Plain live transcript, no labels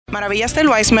Maravillas del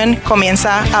Waisman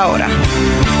comienza ahora.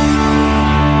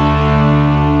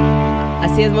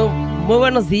 Así es, muy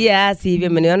buenos días y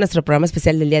bienvenido a nuestro programa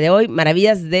especial del día de hoy,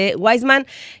 Maravillas de Waisman.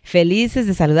 Felices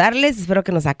de saludarles, espero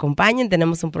que nos acompañen.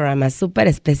 Tenemos un programa súper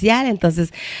especial,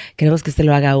 entonces queremos que usted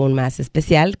lo haga aún más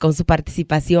especial con su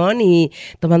participación y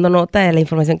tomando nota de la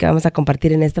información que vamos a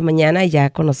compartir en esta mañana y ya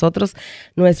con nosotros,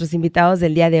 nuestros invitados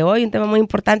del día de hoy. Un tema muy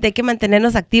importante, hay que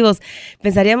mantenernos activos.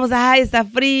 Pensaríamos, está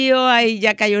frío,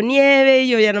 ya cayó nieve,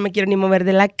 yo ya no me quiero ni mover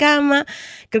de la cama.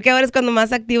 Creo que ahora es cuando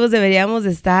más activos deberíamos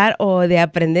de estar o de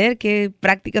aprender qué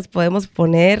prácticas podemos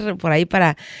poner por ahí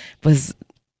para, pues,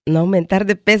 no aumentar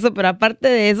de peso, pero aparte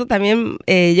de eso también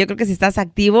yo creo que si estás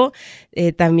activo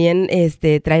también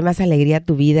trae más alegría a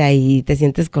tu vida y te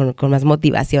sientes con más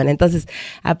motivación. Entonces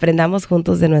aprendamos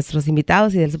juntos de nuestros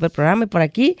invitados y del super programa. Y por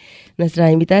aquí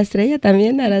nuestra invitada estrella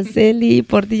también, Araceli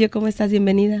Portillo, ¿cómo estás?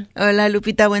 Bienvenida. Hola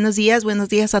Lupita, buenos días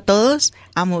a todos.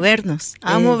 A movernos.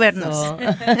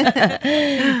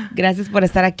 Gracias por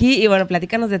estar aquí y bueno,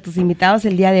 platícanos de tus invitados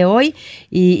el día de hoy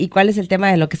y cuál es el tema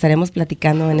de lo que estaremos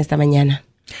platicando en esta mañana.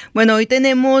 Bueno, hoy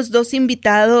tenemos dos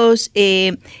invitados,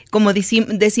 como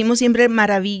decimos siempre,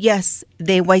 maravillas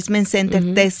de Waisman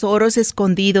Center, tesoros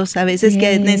escondidos, a veces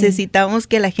que necesitamos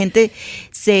que la gente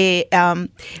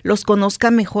los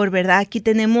conozca mejor, ¿verdad? Aquí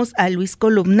tenemos a Luis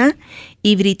Columna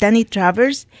y Brittany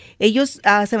Travers. Ellos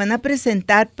se van a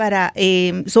presentar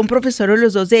son profesores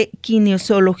los dos de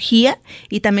kinesiología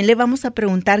y también le vamos a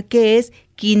preguntar qué es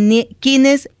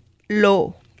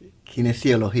kinesiología.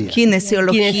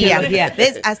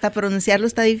 ¿Ves? Hasta pronunciarlo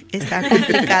está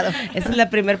complicado. Esa es la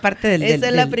primera parte Esa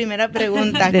es la primera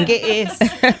pregunta. ¿Qué es?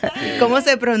 ¿Cómo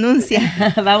se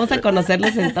pronuncia? Vamos a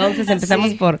conocerlos entonces.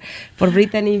 Empezamos por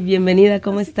Brittany. Bienvenida,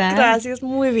 ¿cómo estás? Gracias,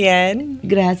 muy bien.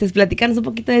 Gracias. Platícanos un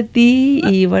poquito de ti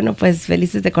y bueno, pues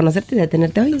felices de conocerte y de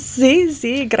tenerte hoy.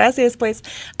 Sí, gracias. Pues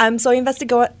soy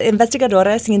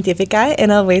investigadora científica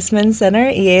en el Waisman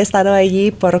Center y he estado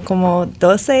allí por como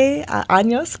 12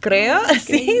 años, creo.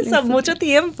 Sí, mucho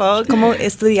tiempo como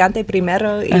estudiante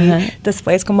primero y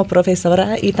después como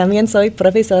profesora y también soy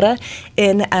profesora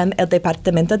en el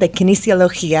departamento de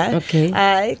kinesiología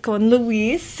con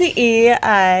Luis y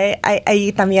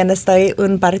ahí también estoy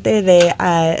en parte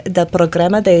del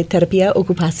programa de terapia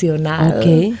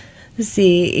ocupacional.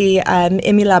 Sí, y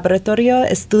en mi laboratorio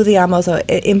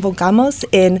enfocamos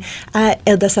en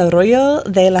el desarrollo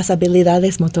de las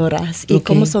habilidades motoras y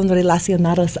cómo son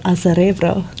relacionadas al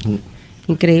cerebro.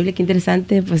 Increíble, qué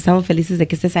interesante. Pues estamos felices de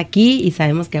que estés aquí y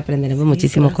sabemos que aprenderemos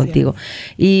muchísimo contigo.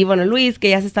 Y bueno, Luis, que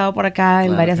ya has estado por acá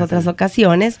en varias otras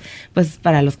ocasiones, pues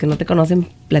para los que no te conocen,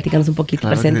 platícanos un poquito,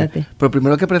 preséntate. Pero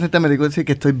primero que presente, me digo decir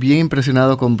que estoy bien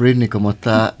impresionado con Brittany, cómo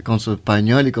está con su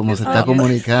español y cómo se está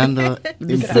comunicando.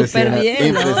 Súper bien,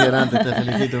 impresionante, te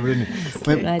felicito, Brittany.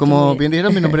 Pues, como bien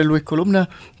dijeron, mi nombre es Luis Columna,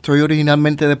 soy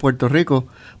originalmente de Puerto Rico,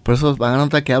 por eso van a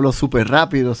notar que hablo súper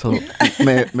rápido,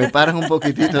 me paran un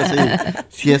poquitito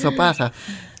si eso pasa.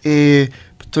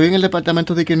 Estoy en el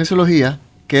departamento de kinesiología,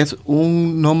 que es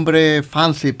un nombre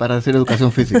fancy para decir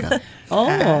educación física.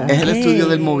 Es el estudio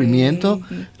del movimiento.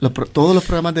 Todos los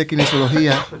programas de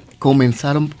kinesiología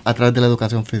comenzaron a través de la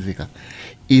educación física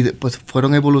y pues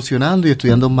fueron evolucionando y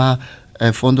estudiando más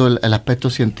a fondo el aspecto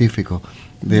científico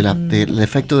del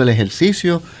efecto del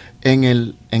ejercicio en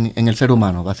el ser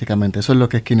humano, básicamente. Eso es lo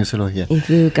que es kinesiología. Y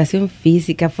tu educación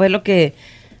física fue lo que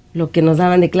nos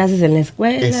daban de clases en la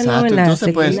escuela, ¿no? En la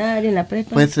secundaria, en la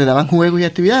prepa. Pues se daban juegos y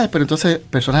actividades, pero entonces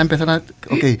personas empezaron a,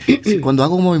 cuando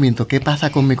hago un movimiento, ¿qué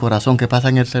pasa con mi corazón? ¿Qué pasa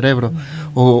en el cerebro?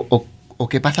 O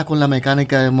qué pasa con la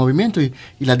mecánica del movimiento y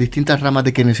las distintas ramas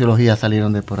de kinesiología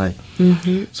salieron de por ahí.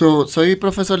 Soy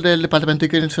profesor del departamento de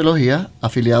kinesiología,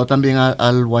 afiliado también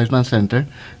al Waisman Center.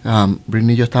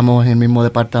 Brittany y yo estamos en el mismo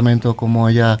departamento como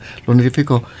ella lo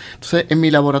notificó. Entonces, en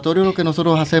mi laboratorio lo que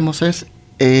nosotros hacemos es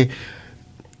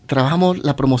trabajamos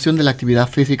la promoción de la actividad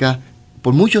física.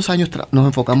 Por muchos años nos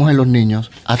enfocamos en los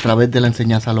niños a través de la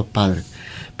enseñanza a los padres.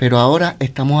 Pero ahora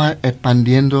estamos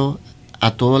expandiendo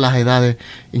a todas las edades,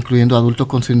 incluyendo adultos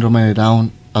con síndrome de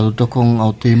Down, adultos con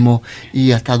autismo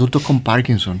y hasta adultos con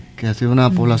Parkinson, que ha sido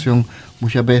una población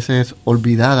muchas veces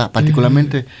olvidada,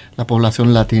 particularmente la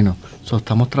población latino.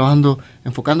 Estamos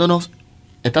enfocándonos,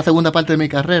 esta segunda parte de mi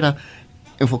carrera,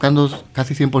 enfocando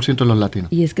casi 100% en los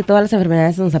latinos. Y es que todas las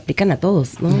enfermedades nos aplican a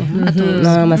todos, ¿no? A todos.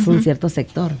 Nada más un cierto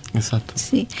sector. Exacto.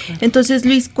 Sí. Entonces,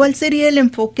 Luis, ¿cuál sería el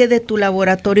enfoque de tu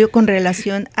laboratorio con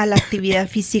relación a la actividad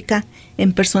física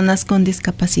en personas con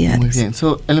discapacidades? Muy bien.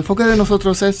 El enfoque de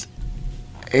nosotros es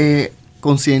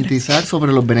concientizar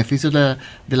sobre los beneficios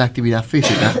de la actividad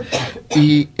física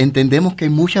y entendemos que hay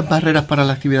muchas barreras para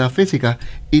la actividad física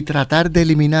y tratar de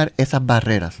eliminar esas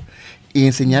barreras. y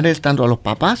enseñarles tanto a los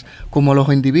papás como a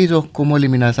los individuos cómo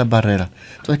eliminar esas barreras.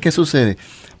 Entonces, ¿qué sucede?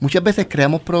 Muchas veces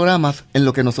creamos programas en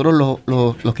lo que nosotros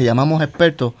los que llamamos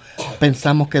expertos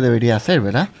pensamos que debería hacer,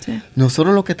 ¿verdad? Sí.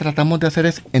 Nosotros lo que tratamos de hacer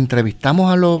es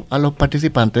entrevistamos a los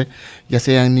participantes, ya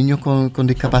sean niños con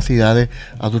discapacidades,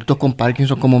 adultos con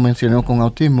Parkinson, como mencioné, con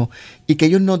autismo, y que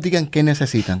ellos nos digan qué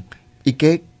necesitan y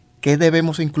qué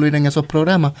debemos incluir en esos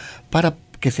programas para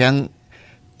que sean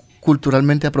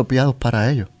culturalmente apropiados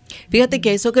para ellos. Fíjate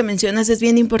que eso que mencionas es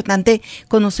bien importante,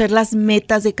 conocer las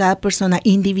metas de cada persona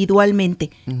individualmente,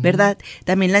 ¿verdad?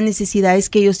 También las necesidades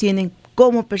que ellos tienen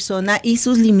como persona y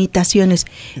sus limitaciones.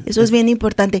 Eso es bien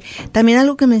importante. También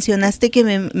algo que mencionaste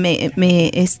que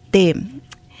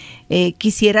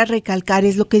quisiera recalcar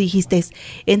es lo que dijiste, es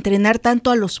entrenar tanto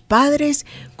a los padres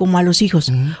como a los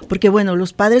hijos, porque bueno,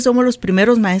 los padres somos los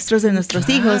primeros maestros de nuestros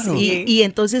hijos y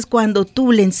entonces cuando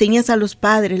tú le enseñas a los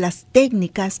padres las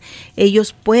técnicas,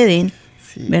 ellos pueden,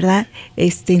 ¿verdad?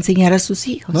 Enseñar a sus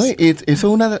hijos. No, y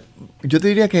eso es yo te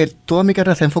diría que toda mi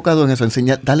carrera se ha enfocado en eso,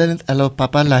 darle a los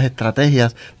papás las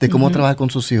estrategias de cómo trabajar con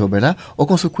sus hijos, ¿verdad? O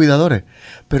con sus cuidadores.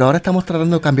 Pero ahora estamos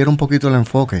tratando de cambiar un poquito el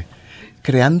enfoque,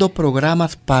 creando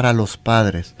programas para los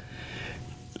padres.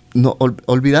 No,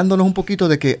 olvidándonos un poquito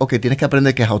de que, tienes que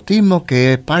aprender qué es autismo,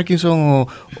 qué es Parkinson,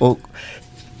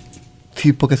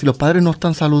 porque si los padres no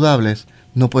están saludables,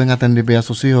 no pueden atender bien a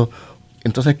sus hijos.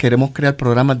 Entonces queremos crear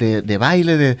programas de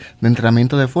baile, de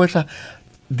entrenamiento de fuerza,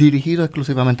 dirigidos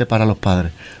exclusivamente para los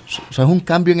padres. Es un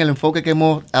cambio en el enfoque que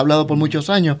hemos hablado por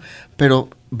muchos años, pero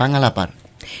van a la par.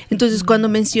 Entonces, cuando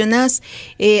mencionas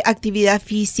actividad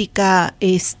física,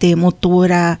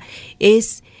 motora,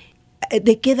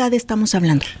 ¿de qué edad estamos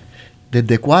hablando?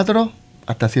 Desde 4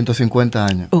 hasta 150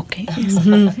 años. Ok.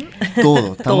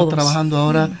 Todo. Estamos trabajando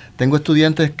ahora. Tengo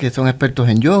estudiantes que son expertos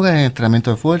en yoga, en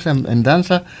entrenamiento de fuerza, en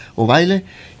danza o baile.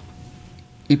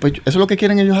 Y pues eso es lo que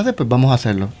quieren ellos hacer, pues vamos a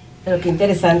hacerlo. Pero qué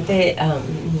interesante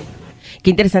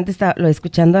está lo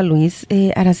escuchando a Luis,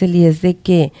 Araceli, es de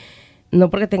que no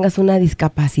porque tengas una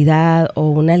discapacidad o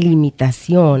una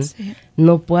limitación,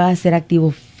 no puedas ser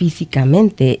activo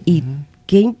físicamente. Y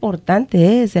qué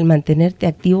importante es el mantenerte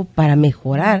activo para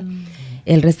mejorar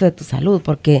el resto de tu salud,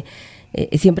 porque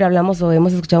siempre hablamos o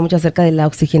hemos escuchado mucho acerca de la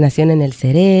oxigenación en el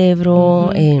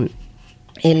cerebro,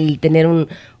 el tener un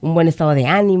buen estado de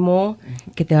ánimo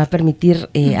que te va a permitir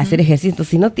hacer ejercicio. Entonces,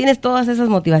 si no tienes todas esas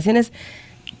motivaciones,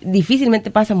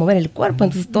 difícilmente vas a mover el cuerpo.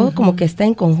 Entonces todo como que está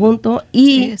en conjunto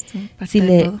y si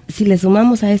le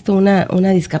sumamos a esto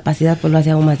una discapacidad, pues lo hace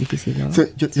aún más difícil, ¿no? Sí,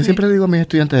 yo siempre le digo a mis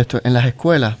estudiantes esto, en las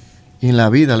escuelas y en la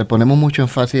vida le ponemos mucho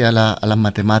énfasis a las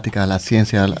matemáticas, a la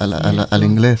ciencia, al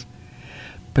inglés,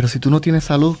 pero si tú no tienes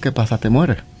salud, ¿qué pasa? Te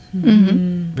mueres.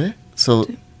 ¿Ves?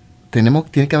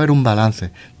 Tiene que haber un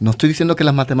balance. No estoy diciendo que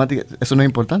las matemáticas, eso no es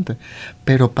importante,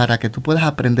 pero para que tú puedas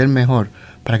aprender mejor,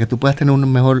 para que tú puedas tener un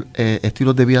mejor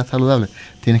estilo de vida saludable,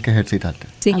 tienes que ejercitarte.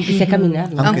 Sí. Aunque sea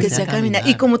caminar, ¿no? Aunque sea caminar.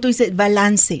 Y como tú dices,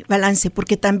 balance,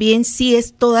 porque también si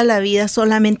es toda la vida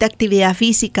solamente actividad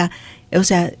física, o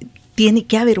sea, tiene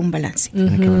que haber un balance,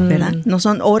 ¿verdad? No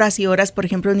son horas y horas, por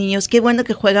ejemplo, niños, qué bueno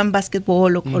que juegan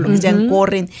básquetbol o lo que sean,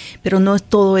 corren, pero no es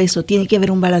todo eso, tiene que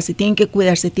haber un balance, tienen que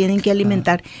cuidarse, tienen que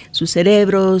alimentar su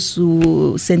cerebro,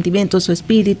 sus sentimientos, sus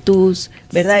espíritus,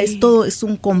 ¿verdad? Es todo, es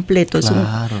un completo, es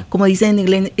como dicen en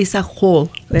inglés, es a whole,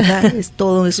 ¿verdad? Es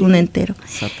todo, es un entero.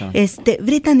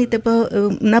 Brittany, te puedo,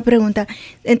 una pregunta,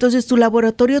 entonces tu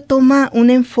laboratorio toma un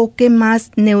enfoque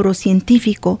más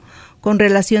neurocientífico con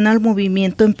relación al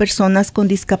movimiento en personas con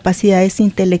discapacidades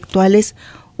intelectuales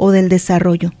o del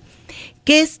desarrollo.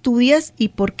 ¿Qué estudias y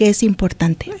por qué es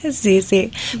importante? Sí.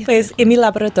 Pues en mi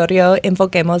laboratorio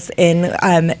enfoquemos en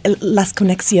las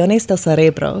conexiones del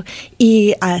cerebro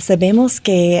y sabemos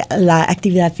que la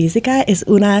actividad física es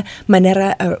una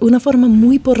forma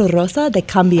muy poderosa de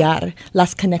cambiar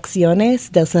las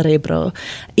conexiones del cerebro.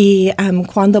 Y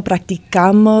cuando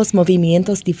practicamos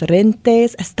movimientos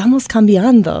diferentes, estamos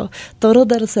cambiando todo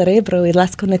del cerebro y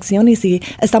las conexiones y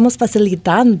estamos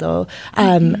facilitando,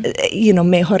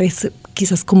 mejores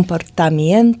quizás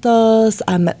comportamientos.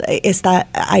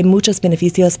 Hay muchos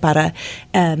beneficios para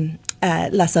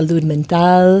la salud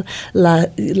mental,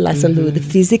 la salud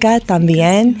física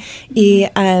también. Y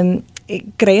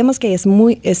creemos que es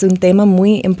un tema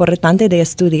muy importante de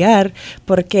estudiar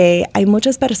porque hay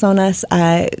muchas personas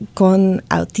con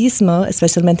autismo,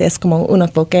 especialmente es como un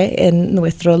enfoque en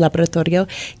nuestro laboratorio,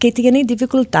 que tienen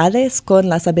dificultades con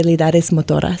las habilidades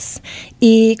motoras.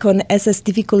 Y con esas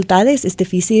dificultades es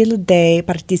difícil de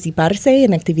participarse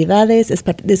en actividades, es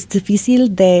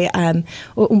difícil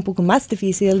un poco más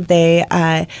difícil de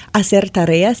hacer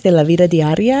tareas de la vida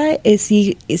diaria.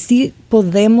 Si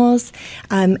podemos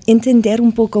entender entender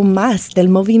un poco más del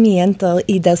movimiento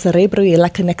y del cerebro y la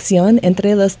conexión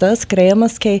entre los dos,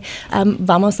 creemos que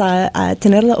vamos a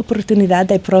tener la oportunidad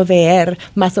de proveer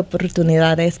más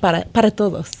oportunidades para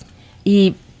todos.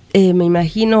 Y me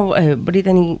imagino,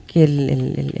 Brittany, que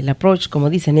el approach,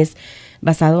 como dicen, es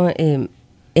basado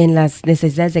en las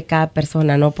necesidades de cada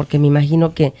persona, ¿no? Porque me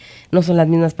imagino que no son las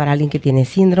mismas para alguien que tiene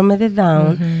síndrome de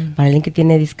Down, para alguien que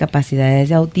tiene discapacidades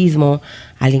de autismo,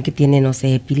 alguien que tiene, no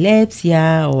sé,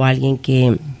 epilepsia o alguien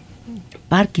que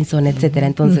Parkinson, etcétera.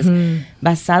 Entonces,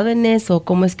 basado en eso,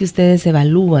 ¿cómo es que ustedes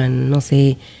evalúan, no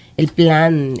sé, el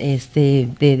plan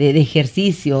de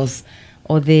ejercicios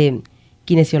o de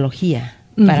kinesiología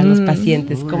para los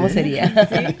pacientes? ¿Cómo sería?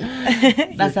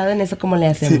 Sí. Basado en eso, ¿cómo le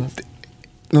hacemos? Sí.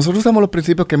 Nosotros usamos los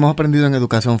principios que hemos aprendido en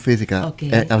educación física.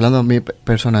 Okay. Hablando de mí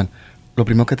personal, lo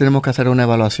primero que tenemos que hacer es una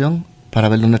evaluación para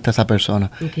ver dónde está esa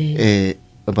persona. Okay.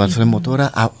 Evaluación motora,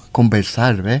 a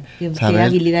conversar, ¿ves? Saber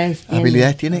 ¿qué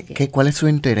habilidades tiene? Okay. ¿Cuál es su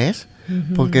interés?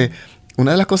 Porque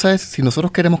una de las cosas es, si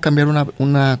nosotros queremos cambiar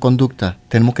una conducta,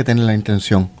 tenemos que tener la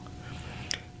intención.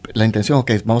 La intención,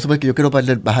 ok, vamos a ver que yo quiero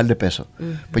bajar de peso.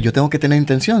 Pues yo tengo que tener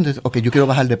intención de, ok, yo quiero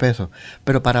bajar de peso.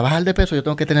 Pero para bajar de peso yo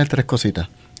tengo que tener 3 cositas.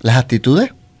 Las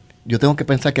actitudes, yo tengo que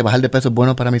pensar que bajar de peso es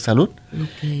bueno para mi salud.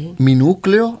 Okay. Mi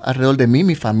núcleo alrededor de mí,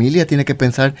 mi familia, tiene que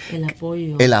pensar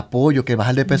el apoyo, que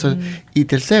bajar de peso. Y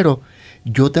tercero,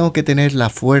 yo tengo que tener la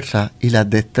fuerza y las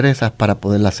destrezas para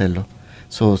poder hacerlo.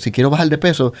 So, si quiero bajar de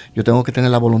peso, yo tengo que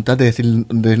tener la voluntad de decir,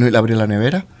 de no ir a abrir la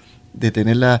nevera, de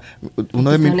tenerla.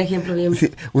 Uno de mis, un ejemplo bien. Sí,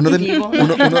 uno de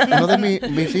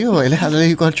mis hijos, él es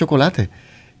alérgico al chocolate.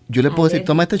 Yo le puedo decir,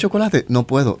 toma este chocolate. No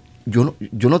puedo. Yo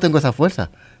no tengo esa fuerza.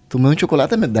 Tú me das un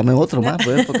chocolate, dame otro más,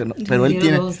 pues, porque no, pero él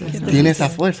tiene esa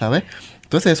fuerza, ¿ves?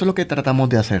 Entonces eso es lo que tratamos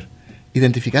de hacer.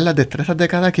 Identificar las destrezas de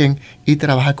cada quien y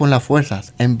trabajar con las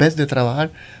fuerzas en vez de trabajar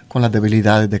con las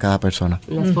debilidades de cada persona.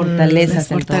 Las fortalezas. Las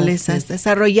fortalezas,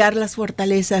 desarrollar las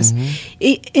fortalezas.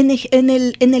 Y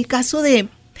en el caso de,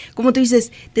 como tú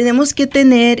dices, tenemos que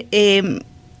tener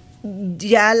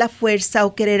ya la fuerza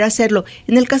o querer hacerlo.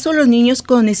 En el caso de los niños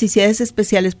con necesidades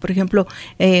especiales, por ejemplo,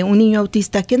 un niño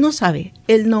autista que no sabe,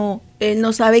 él no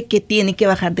sabe que tiene que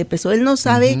bajar de peso, él no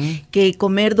sabe que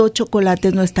comer 2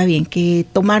 chocolates no está bien, que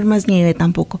tomar más nieve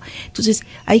tampoco. Entonces,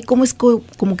 ahí cómo es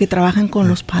como que trabajan con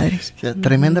los padres.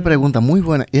 Tremenda pregunta, muy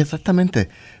buena. Y exactamente,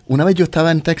 una vez yo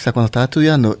estaba en Texas cuando estaba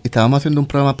estudiando y estábamos haciendo un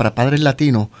programa para padres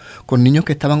latinos con niños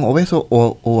que estaban obesos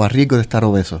o a riesgo de estar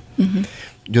obesos.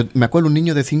 Yo me acuerdo, un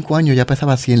niño de 5 años ya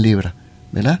pesaba 100 libras,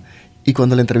 ¿verdad? Y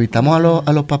cuando le entrevistamos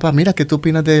a los papás, mira, ¿qué tú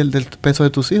opinas del peso de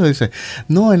tus hijos? Dice,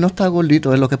 no, él no está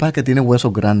gordito, es lo que pasa es que tiene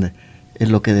huesos grandes, es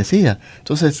lo que decía.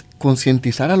 Entonces,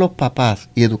 concientizar a los papás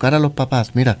y educar a los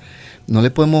papás, mira, no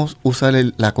le podemos usar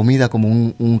la comida como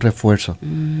un refuerzo.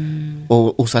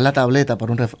 O usar la tableta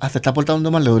para un refuerzo. Se está portando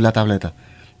mal, le doy la tableta.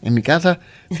 En mi casa,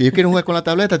 si ellos quieren jugar con la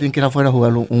tableta, tienen que ir afuera a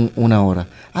jugar una hora.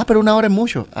 Pero 1 hora es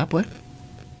mucho. Pues.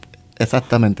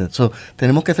 Exactamente.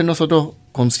 Tenemos que ser nosotros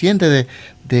conscientes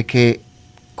de que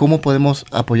cómo podemos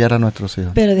apoyar a nuestros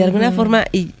hijos. Pero de alguna forma,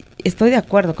 y estoy de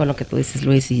acuerdo con lo que tú dices,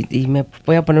 Luis, y me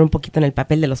voy a poner un poquito en el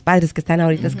papel de los padres que están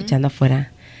ahorita escuchando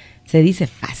afuera. Se dice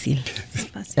fácil,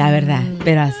 la verdad,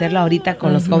 pero hacerlo ahorita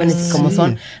con los jóvenes como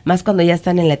son, más cuando ya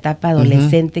están en la etapa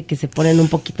adolescente, que se ponen un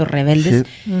poquito rebeldes,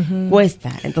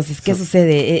 cuesta. Entonces, ¿qué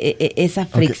sucede? Esa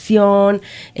fricción,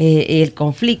 el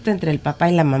conflicto entre el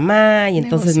papá y la mamá, y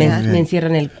entonces me encierro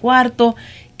en el cuarto.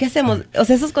 ¿Qué hacemos? O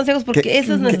sea, esos consejos, porque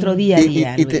eso es nuestro día a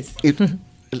día, Luis.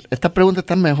 Estas preguntas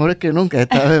están mejores que nunca,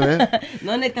 esta bebé.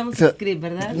 No necesitamos un script,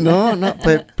 ¿verdad? No,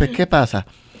 pues ¿qué pasa?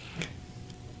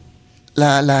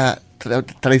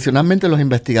 Tradicionalmente los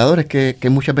investigadores que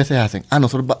muchas veces hacen,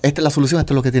 nosotros, esta es la solución,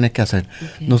 esto es lo que tienes que hacer.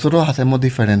 Okay. Nosotros hacemos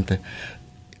diferente.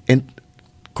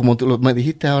 Como tú me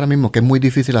dijiste ahora mismo, que es muy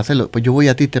difícil hacerlo, pues yo voy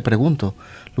a ti y te pregunto,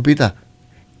 Lupita,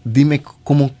 dime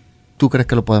cómo tú crees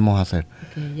que lo podemos hacer.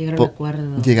 Okay, llegar a un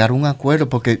acuerdo. Llegar a un acuerdo,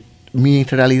 porque mi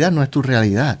realidad no es tu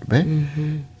realidad, ¿ves?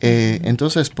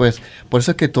 Entonces, pues, por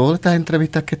eso es que todas estas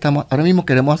entrevistas que estamos, ahora mismo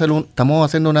estamos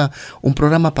haciendo un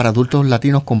programa para adultos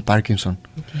latinos con Parkinson.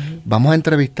 Okay. Vamos a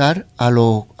entrevistar a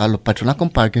los personas con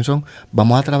Parkinson,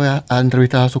 vamos a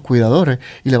entrevistar a sus cuidadores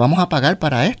y le vamos a pagar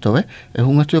para esto, ¿ves? Es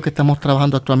un estudio que estamos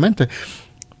trabajando actualmente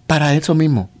para eso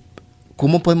mismo.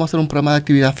 ¿Cómo podemos hacer un programa de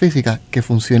actividad física que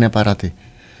funcione para ti?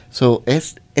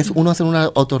 Es uno hacer una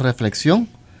autorreflexión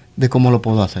de cómo lo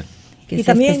puedo hacer. Y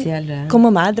también, especial,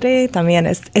 como madre, también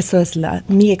eso es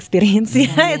mi experiencia.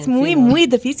 Es muy, muy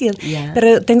difícil. Yeah.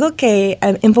 Pero tengo que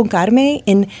enfocarme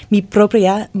en mi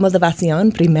propia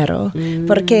motivación primero.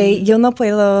 Porque yo no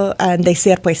puedo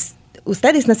decir, pues,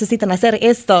 ustedes necesitan hacer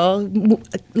esto,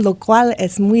 lo cual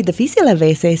es muy difícil a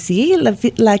veces, ¿sí?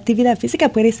 La actividad física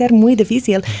puede ser muy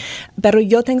difícil, pero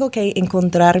yo tengo que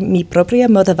encontrar mi propia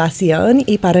motivación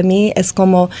y para mí es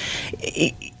como...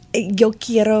 yo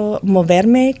quiero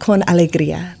moverme con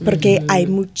alegría porque hay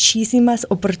muchísimas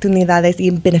oportunidades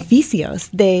y beneficios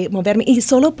de moverme y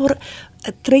solo por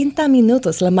 30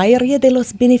 minutos. La mayoría de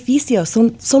los beneficios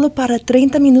son solo para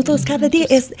 30 minutos cada día.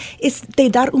 Es de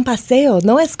dar un paseo.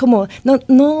 No es como,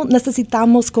 no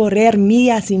necesitamos correr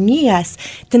millas y millas.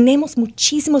 Tenemos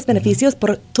muchísimos beneficios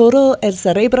por todo el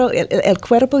cerebro, el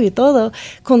cuerpo y todo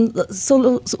con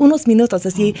solo unos minutos.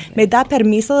 Así me da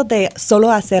permiso de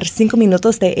solo hacer 5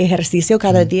 minutos de ejercicio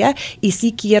cada día y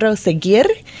si quiero seguir,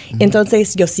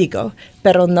 entonces yo sigo.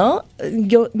 Pero no,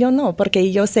 yo no,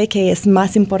 porque yo sé que es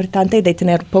más importante de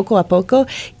tener poco a poco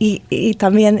y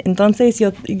también entonces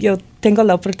yo tengo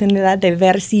la oportunidad de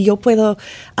ver si yo puedo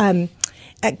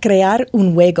crear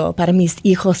un juego para mis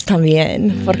hijos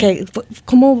también, porque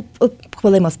 ¿cómo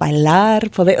podemos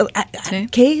bailar? Sí.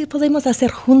 ¿Qué podemos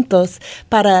hacer juntos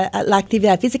para la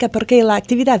actividad física? Porque la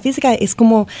actividad física es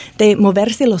como de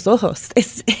moverse los ojos.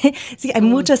 Sí, hay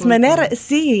muchas maneras,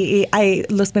 sí, y hay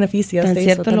los beneficios Tan de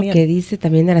cierto eso lo también. que dice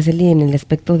también Araceli en el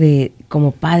aspecto de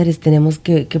como padres tenemos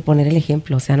que poner el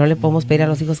ejemplo, o sea, no le podemos pedir a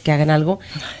los hijos que hagan algo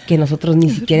que nosotros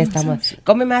ni siquiera estamos,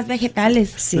 come más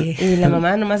vegetales, Sí. y la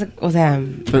mamá nomás, o sea,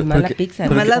 nomás la pizza,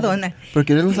 Nomás la dona.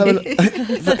 Porque él no sabe,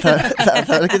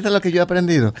 ¿sabes qué es lo que yo he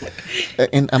aprendido?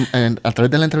 A través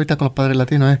de la entrevista con los padres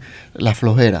latinos es la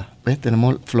flojera. ¿Ves?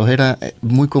 Tenemos flojera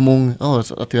muy común,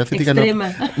 actividad física extrema.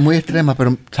 No, muy extrema,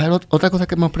 pero ¿sabes otra cosa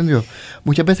que hemos aprendido?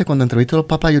 Muchas veces cuando entrevisto a los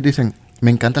papás ellos dicen, me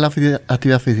encanta la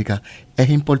actividad física, es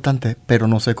importante, pero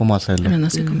no sé cómo hacerlo. Pero no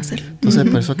sé cómo hacerlo. Entonces,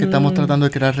 por eso es que estamos tratando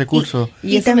de crear recursos.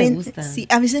 Y eso también, me gusta. sí,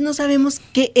 a veces no sabemos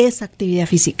qué es actividad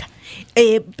física.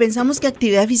 Pensamos que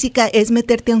actividad física es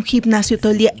meterte a un gimnasio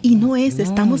todo el día y no es,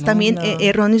 estamos también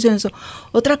erróneos en eso.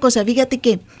 Otra cosa, fíjate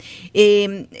que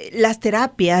las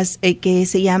terapias que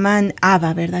se llaman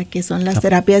ABA, ¿verdad? Que son las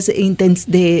terapias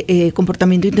de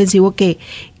comportamiento intensivo que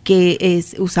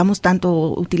utilizamos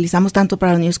tanto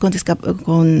para los niños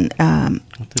con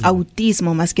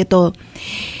autismo más que todo.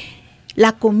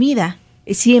 La comida,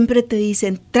 siempre te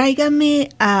dicen, tráigame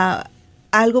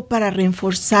algo para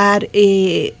reforzar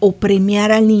o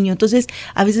premiar al niño. Entonces,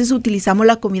 a veces utilizamos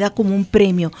la comida como un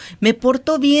premio. Me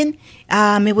porto bien,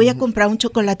 me voy a comprar un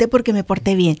chocolate porque me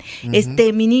porté bien.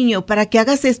 Mi niño, para que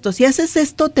hagas esto, si haces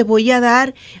esto, te voy a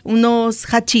dar unos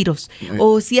hachiros.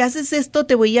 O si haces esto,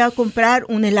 te voy a comprar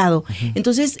un helado.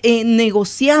 Entonces,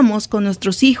 negociamos con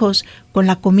nuestros hijos con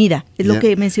la comida. Es lo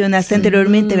que mencionaste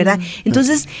anteriormente, ¿verdad?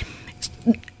 Entonces,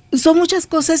 son muchas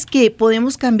cosas que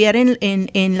podemos cambiar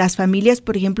en las familias,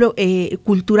 por ejemplo,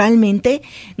 culturalmente.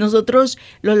 Nosotros,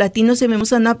 los latinos, se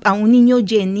vemos a un niño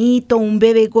llenito, un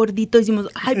bebé gordito, decimos,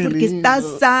 ay, qué porque lindo. Está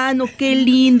sano, qué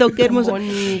lindo, qué hermoso.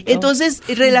 Bonito. Entonces,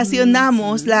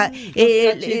 relacionamos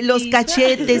los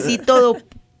cachetes y todo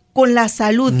con la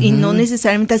salud y no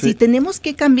necesariamente así. Sí. Tenemos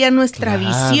que cambiar nuestra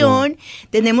visión,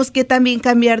 tenemos que también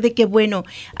cambiar de que, bueno,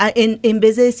 en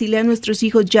vez de decirle a nuestros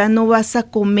hijos, ya no vas a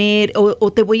comer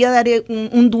o te voy a dar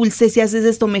un dulce si haces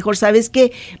esto mejor, ¿sabes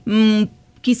qué?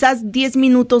 Quizás 10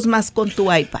 minutos más con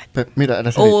tu iPad. Pero, mira,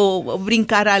 Araceli, o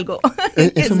brincar algo.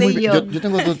 Eso es yo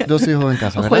tengo dos hijos en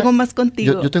casa, ¿verdad? Juego más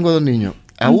contigo. Yo tengo 2 niños.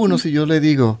 A uno, si yo le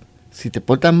digo, si te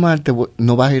portas mal,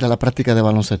 no vas a ir a la práctica de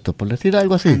baloncesto. Por decir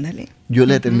algo así, ándale. Yo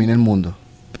le terminé el mundo.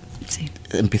 Sí.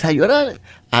 Empieza a llorar.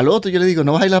 Al otro yo le digo,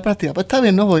 no vas a ir a la práctica. Pues está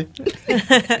bien, no voy.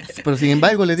 Pero sin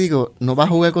embargo le digo, no vas a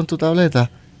jugar con tu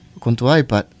tableta, con tu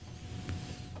iPad.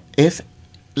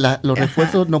 Los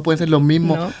refuerzos no pueden ser los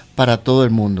mismos para todo el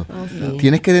mundo. Okay.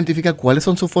 Tienes que identificar cuáles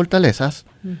son sus fortalezas,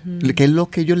 qué es lo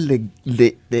que ellos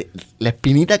la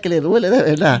espinita que le duele de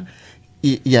verdad.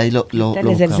 Y ahí lo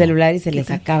el celular y se les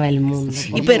acaba el mundo.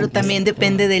 Sí, pero también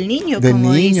depende del niño,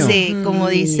 como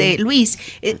dice Luis.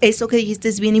 Eso que dijiste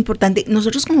es bien importante.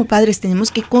 Nosotros como padres tenemos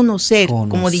que conocer,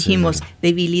 como dijimos,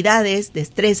 debilidades,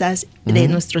 destrezas de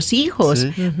nuestros hijos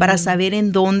para saber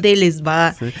en dónde les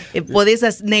va.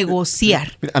 Puedes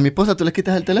negociar. A mi esposa tú le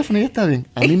quitas el teléfono y ya está bien.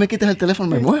 A mí me quitas el teléfono,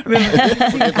 me muero.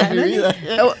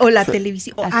 o la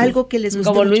televisión, o algo que les guste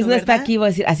como mucho, Luis no ¿verdad? Está aquí, voy a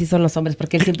decir, así son los hombres,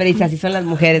 porque él siempre dice, así son las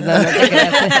mujeres. No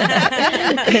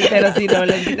pero si no,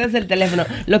 le quitas el teléfono.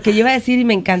 Lo que yo iba a decir, y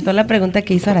me encantó la pregunta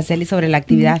que hizo Araceli sobre la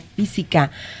actividad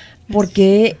física,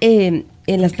 porque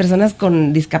en las personas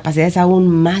con discapacidad es aún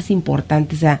más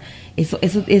importante, o sea,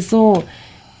 eso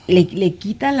le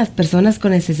quita a las personas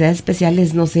con necesidades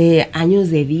especiales, no sé, años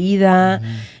de vida.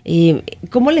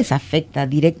 ¿Cómo les afecta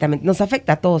directamente? Nos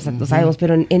afecta a todos, lo sabemos,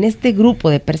 pero en este grupo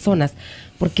de personas,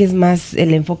 porque es más,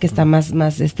 el enfoque está más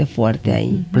fuerte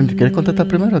ahí. ¿Quieres contestar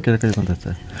primero o quieres que yo conteste?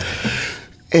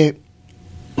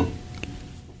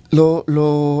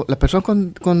 Las personas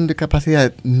con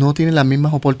discapacidad no tienen las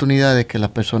mismas oportunidades que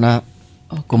las personas,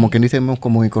 como que dicen,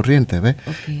 común y corriente, ¿ves?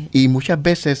 Okay. Y muchas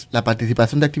veces la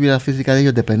participación de actividad física de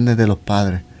ellos depende de los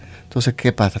padres. Entonces,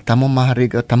 ¿qué pasa? Estamos más a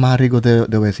riesgo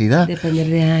de obesidad. Depender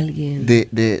de alguien.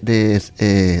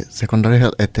 De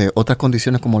secundarias, otras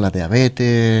condiciones como la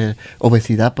diabetes,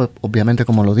 obesidad, pues obviamente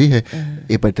como lo dije,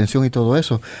 hipertensión y todo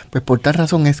eso. Pues por tal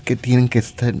razón es que tienen que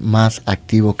estar más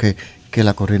activos que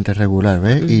la corriente regular,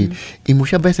 ¿ves? Y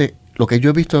muchas veces lo que yo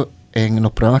he visto en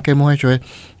los programas que hemos hecho es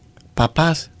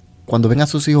papás, cuando ven a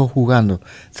sus hijos jugando,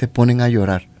 se ponen a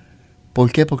llorar.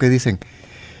 ¿Por qué? Porque dicen,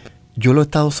 yo lo he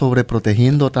estado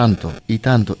sobreprotegiendo tanto, y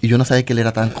yo no sabía que él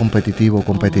era tan competitivo o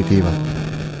competitiva.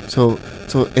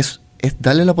 Es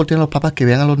darle la oportunidad a los papás que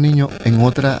vean a los niños en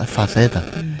otra faceta.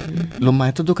 Los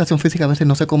maestros de educación física a veces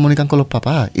no se comunican con los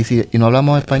papás, y no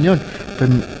hablamos español, pues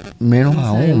menos no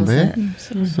aún, ¿ves?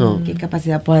 ¿Qué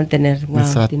capacidad puedan tener? Wow,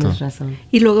 exacto. Tienes razón.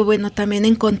 Y luego, bueno, también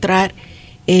encontrar,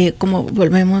 como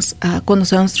volvemos a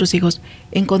conocer a nuestros hijos,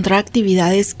 encontrar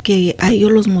actividades que a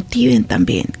ellos los motiven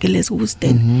también, que les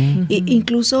gusten.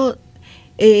 Incluso,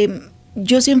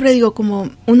 yo siempre digo,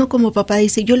 uno como papá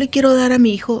dice, yo le quiero dar a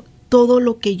mi hijo todo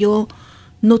lo que yo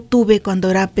no tuve cuando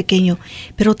era pequeño,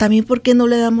 pero también porque no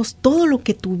le damos todo lo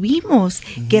que tuvimos,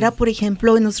 que era, por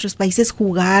ejemplo, en nuestros países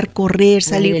jugar, correr,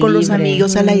 salir con los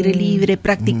amigos al aire libre,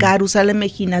 practicar, usar la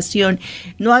imaginación.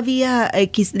 No había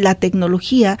la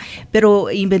tecnología, pero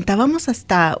inventábamos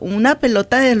hasta una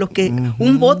pelota de lo que,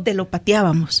 un bote lo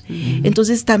pateábamos.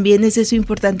 Entonces también es eso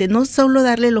importante, no solo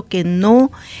darle lo que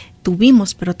no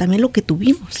tuvimos, pero también lo que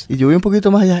tuvimos. Y yo voy un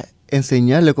poquito más allá,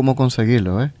 enseñarle cómo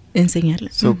conseguirlo,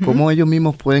 enseñarles. Cómo ellos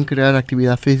mismos pueden crear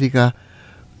actividad física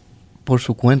por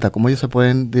su cuenta, cómo ellos se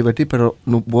pueden divertir, pero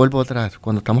no, vuelvo atrás,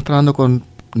 cuando estamos trabajando con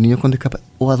niños con discapacidad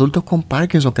o adultos con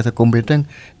Parkinson que se convierten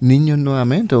en niños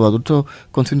nuevamente, o adultos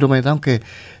con síndrome de Down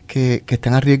que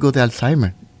están a riesgo de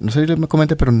Alzheimer. No sé si me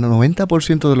comenté, pero el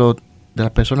 90% de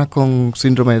las personas con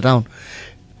síndrome de Down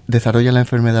desarrollan la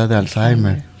enfermedad de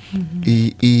Alzheimer.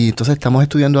 Y entonces estamos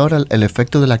estudiando ahora el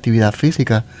efecto de la actividad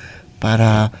física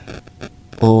para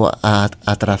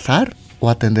atrasar o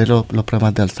atender los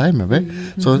problemas de Alzheimer, ¿ves?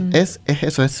 Es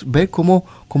eso, es ver cómo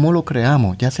lo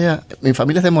creamos. Ya sea, mi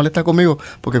familia se molesta conmigo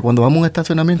porque cuando vamos a un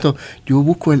estacionamiento, yo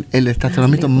busco el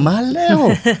estacionamiento más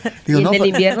lejos. Digo, ¿y en el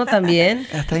invierno también?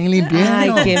 Está en el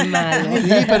invierno. Ay, qué malo.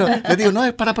 Sí, pero le digo, no,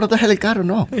 es para proteger el carro,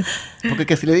 no. Porque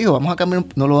que si le digo, vamos a caminar,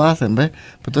 no lo hacen, ¿ves?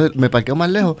 Entonces me parqueo más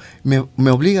lejos,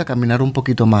 me obliga a caminar un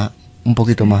poquito más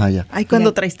allá. Ay,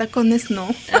 cuando traes tacones, no.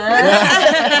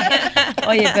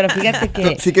 Oye, pero fíjate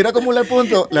que... Si quiero acumular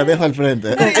puntos, la dejo al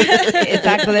frente.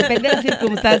 Exacto, depende de las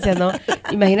circunstancias, ¿no?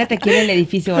 Imagínate aquí en el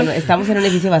edificio, bueno, estamos en un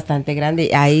edificio bastante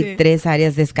grande, hay 3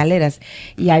 áreas de escaleras,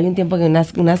 y hay un tiempo que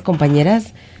unas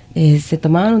compañeras se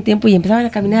tomaban un tiempo y empezaban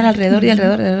a caminar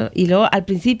alrededor, y luego al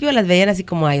principio las veían así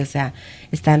como, ay, o sea,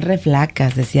 están re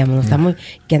flacas, decíamos,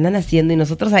 ¿qué andan haciendo? Y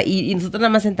nosotros nada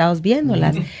más sentados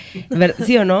viéndolas,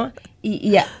 ¿sí o no?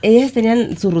 Y ellas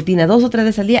tenían su rutina 2 o 3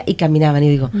 veces al día y caminaban, y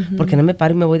digo, ¿por qué no me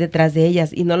paro y me voy detrás de ellas?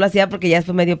 Y no lo hacía porque ya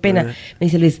después me dio pena. Me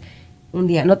dice Luis, un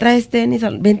día, ¿no traes tenis?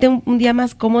 Vente un día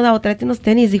más cómoda o tráete unos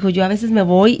tenis. Dijo, yo a veces me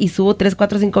voy y subo 3,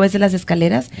 4, 5 veces las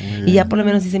escaleras y ya por lo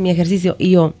menos hice mi ejercicio.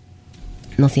 Y yo,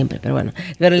 no siempre, pero bueno,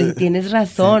 pero tienes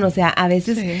razón, o sea, a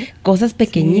veces cosas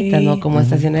pequeñitas, ¿no? Como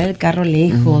estacionar el carro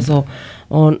lejos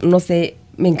o no sé,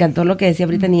 me encantó lo que decía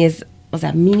Brittany, es, o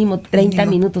sea, mínimo 30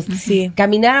 minutos. Sí.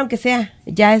 Caminar, aunque sea,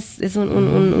 ya es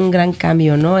un gran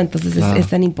cambio, ¿no? Entonces es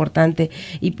tan importante.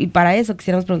 Y para eso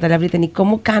quisiéramos preguntarle a Brittany,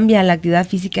 ¿cómo cambia la actividad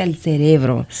física el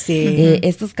cerebro? Sí.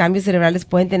 ¿Estos cambios cerebrales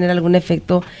pueden tener algún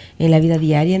efecto en la vida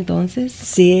diaria, entonces?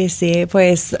 Sí,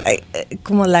 pues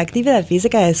como la actividad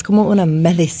física es como una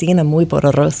medicina muy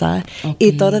poderosa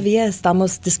y todavía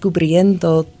estamos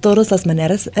descubriendo todas las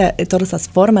maneras, todas las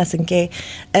formas en que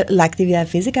la actividad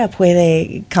física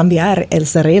puede cambiar el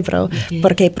cerebro,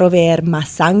 porque proveer más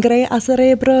sangre al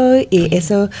cerebro y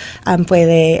eso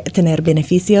puede tener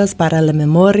beneficios para la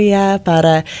memoria,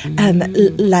 para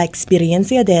la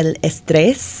experiencia del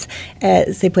estrés,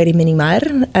 se puede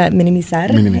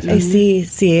minimizar.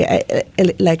 Sí,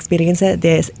 la experiencia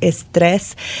de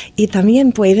estrés, y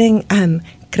también pueden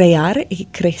crear y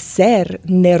crecer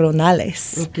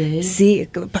neuronales. Okay. Sí,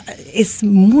 es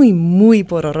muy, muy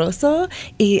poderoso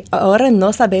y ahora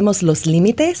no sabemos los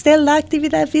límites de la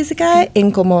actividad física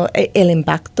en como el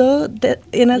impacto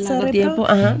en el cerebro. Tiempo,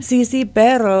 sí,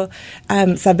 pero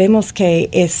sabemos que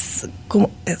es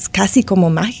casi como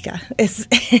mágica. Es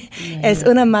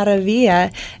una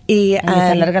maravilla. Y se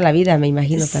alarga la vida, me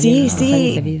imagino también.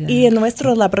 Sí. Y en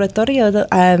nuestro laboratorio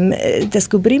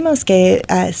descubrimos que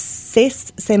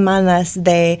 6 semanas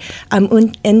de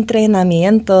un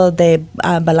entrenamiento de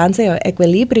balance o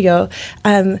equilibrio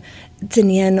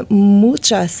tenían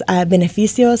muchos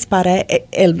beneficios para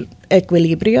el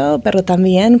equilibrio, pero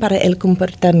también para el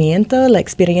comportamiento, la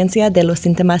experiencia de los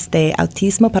síntomas de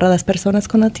autismo para las personas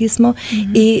con autismo.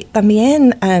 Y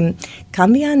también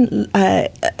cambian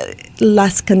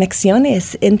las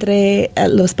conexiones entre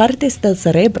las partes del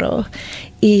cerebro.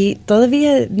 Y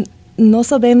todavía no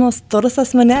sabemos todas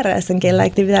las maneras en que la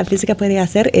actividad física puede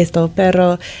hacer esto,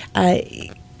 pero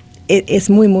es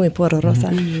muy, muy poderosa.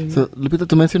 Lupita,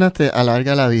 tú mencionaste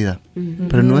alarga la vida,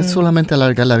 pero no es solamente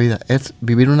alargar la vida, es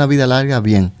vivir una vida larga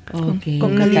bien. Con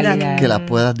calidad. Que la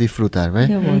puedas disfrutar, ¿ves?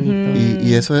 Qué bonito.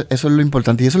 Y eso es lo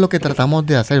importante, y eso es lo que tratamos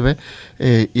de hacer, ¿ves?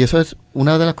 Y eso es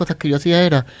una de las cosas que yo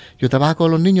hacía yo trabajaba con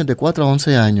los niños de 4 a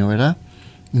 11 años, ¿verdad?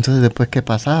 Entonces, después, ¿qué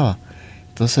pasaba?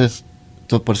 Entonces,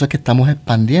 por eso es que estamos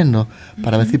expandiendo,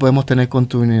 para ver si podemos tener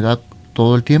continuidad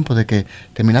todo el tiempo de que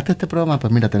terminaste este programa,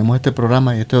 pues mira, tenemos este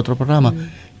programa y este otro programa,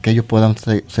 que ellos puedan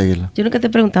seguirlo. Yo nunca te he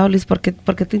preguntado, Luis, ¿por qué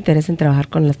te interesa en trabajar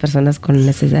con las personas con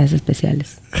necesidades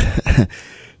especiales?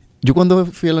 Yo cuando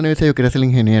fui a la universidad yo quería ser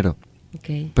ingeniero,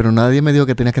 pero nadie me dijo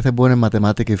que tenía que ser bueno en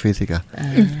matemática y física.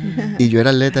 Y yo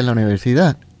era atleta en la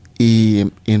universidad y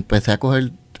empecé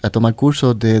a tomar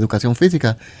cursos de educación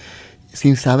física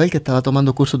sin saber que estaba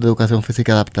tomando cursos de educación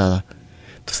física adaptada.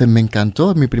 Entonces me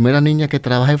encantó. Mi primera niña que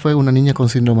trabajé fue una niña con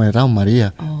síndrome de Down,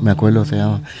 María, me acuerdo se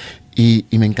llama. Y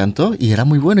me encantó y era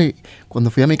muy bueno. Y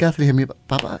cuando fui a mi casa le dije,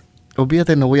 papá,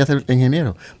 olvídate, no voy a ser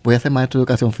ingeniero, voy a ser maestro de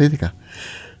educación física.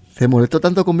 Se molestó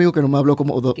tanto conmigo que no me habló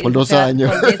como por 2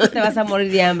 años. Porque eso te vas a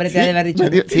morir de hambre, te ha de haber dicho.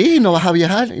 Sí, no vas a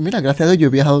viajar. Y mira, gracias a Dios yo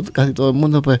he viajado casi todo el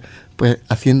mundo pues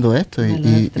haciendo esto.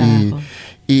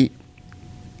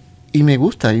 Y me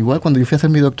gusta. Igual cuando yo fui a hacer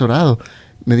mi doctorado,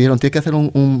 me dijeron, tienes que hacer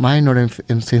un minor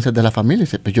en ciencias de la familia. Y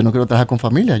dice, pues yo no quiero trabajar con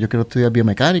familia, yo quiero estudiar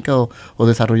biomecánica o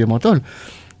desarrollo motor.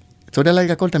 Historia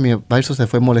larga corta, mi advisor se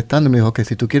fue molestando y me dijo que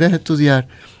si tú quieres estudiar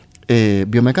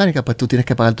biomecánica, pues tú tienes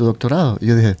que pagar tu doctorado. Y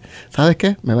yo dije, ¿sabes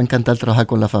qué? Me va a encantar trabajar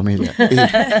con la familia.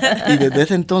 Y desde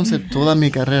ese entonces toda mi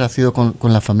carrera ha sido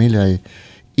con la familia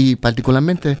y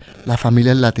particularmente la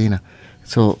familia latina.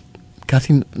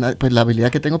 Casi, pues la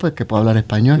habilidad que tengo, pues que puedo hablar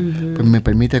español, pues me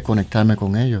permite conectarme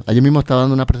con ellos. Ayer mismo estaba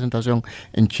dando una presentación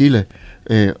en Chile,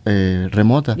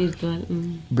 remota.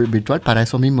 Virtual para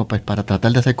eso mismo, pues para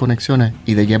tratar de hacer conexiones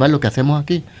y de llevar lo que hacemos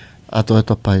aquí a todos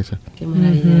estos países. Qué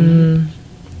maravilla.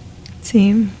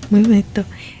 Sí, muy bonito.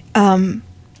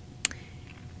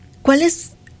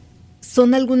 ¿Cuáles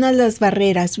son algunas de las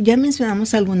barreras? Ya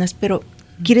mencionamos algunas, pero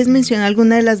 ¿quieres mencionar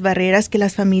alguna de las barreras que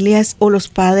las familias o los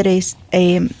padres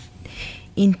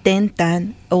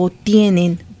intentan o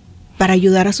tienen para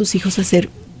ayudar a sus hijos a ser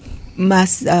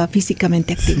más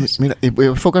físicamente activos? Mira, y voy a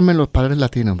enfocarme en los padres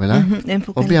latinos, ¿verdad?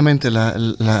 Obviamente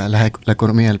la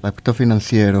economía, el aspecto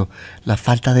financiero, la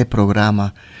falta de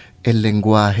programa, el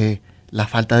lenguaje, la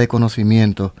falta de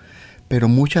conocimiento, pero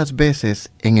muchas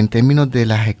veces en términos de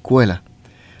las escuelas,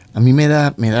 a mí me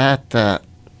da hasta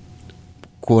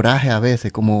coraje a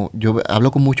veces, como yo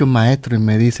hablo con muchos maestros y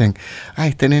me dicen,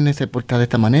 este nene se porta de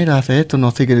esta manera, hace esto,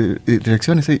 no sigue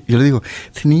direcciones. Y yo le digo,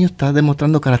 ese niño está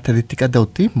demostrando características de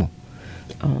autismo.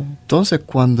 Entonces,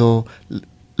 cuando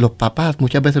los papás,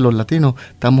 muchas veces los latinos,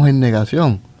 estamos en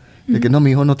negación de que no,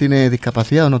 mi hijo no tiene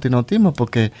discapacidad o no tiene autismo,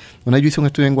 porque una vez yo hice un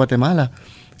estudio en Guatemala,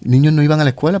 niños no iban a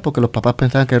la escuela porque los papás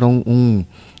pensaban que era un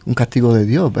castigo de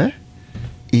Dios, ¿ves?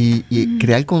 Y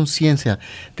crear conciencia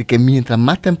de que mientras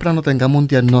más temprano tengamos un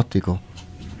diagnóstico,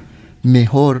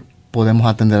 mejor podemos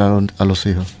atender a los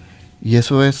hijos. Y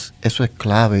eso es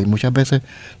clave. Y muchas veces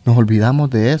nos olvidamos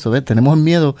de eso, ¿ves? Tenemos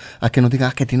miedo a que nos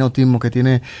digan que tiene autismo, que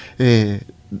tiene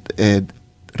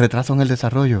retraso en el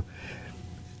desarrollo.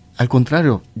 Al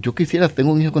contrario, yo quisiera,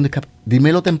 tengo un hijo con discapacidad,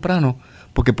 dímelo temprano,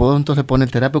 porque puedo entonces poner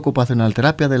terapia ocupacional,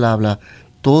 terapia del habla,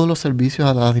 todos los servicios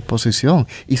a la disposición.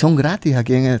 Y son gratis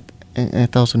aquí en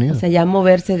Estados Unidos. O sea, ya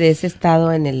moverse de ese estado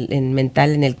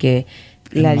mental en el que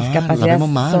la discapacidad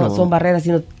son barreras,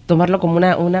 sino tomarlo como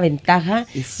una ventaja.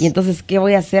 Y entonces, ¿qué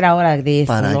voy a hacer ahora de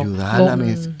esto? Para ayudarla.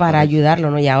 Para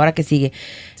ayudarlo, ¿no? Y ahora que sigue.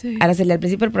 Sí. Araceli, al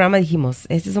principio del programa dijimos,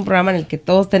 este es un programa en el que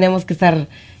todos tenemos que estar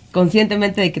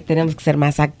conscientemente de que tenemos que ser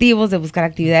más activos, de buscar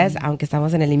actividades, aunque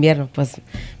estamos en el invierno. Pues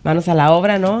manos a la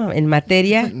obra, ¿no? En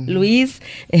materia, Luis,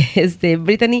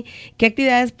 Brittany, ¿qué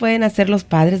actividades pueden hacer los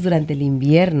padres durante el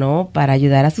invierno para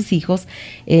ayudar a sus hijos?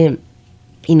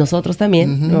 Y nosotros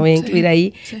también, me voy a incluir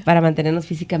ahí, para mantenernos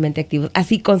físicamente activos.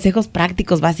 Así, consejos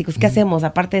prácticos, básicos. ¿Qué hacemos,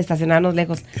 aparte de estacionarnos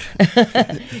lejos?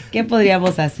 ¿Qué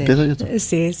podríamos hacer?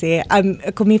 Sí.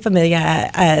 Con mi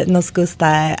familia nos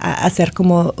gusta hacer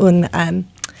como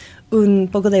un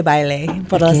poco de baile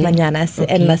por las mañanas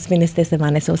en los fines de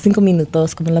semana, 5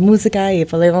 minutos como la música y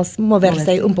podemos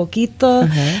moverse un poquito.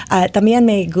 También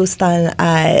me gustan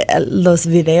los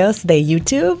videos de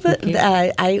YouTube.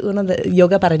 Hay uno de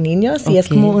yoga para niños y es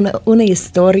como una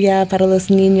historia para los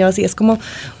niños y es como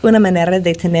una manera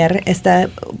de tener este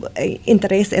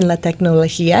interés en la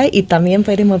tecnología y también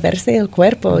puede moverse el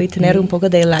cuerpo y tener un poco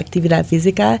de la actividad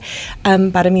física.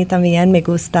 Para mí también me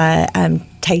gusta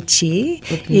Tai Chi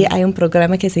y hay un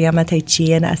programa que se llama Tai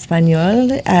Chi en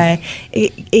español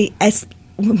y es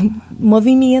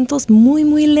movimientos muy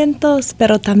muy lentos,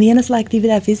 pero también es la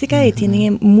actividad física y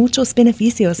tiene muchos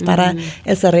beneficios para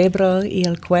el cerebro y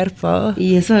el cuerpo.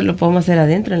 Y eso lo podemos hacer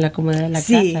adentro en la comodidad de la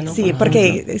casa, ¿no? Sí,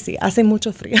 porque hace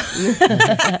mucho frío.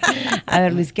 A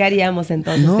ver, Luis, ¿qué haríamos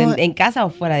entonces? ¿En casa o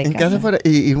fuera de casa? En casa fuera,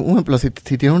 y un ejemplo, si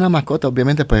tienes una mascota,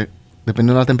 obviamente pues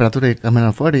dependiendo de la temperatura y caminar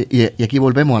afuera. Y aquí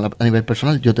volvemos a nivel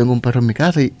personal. Yo tengo un perro en mi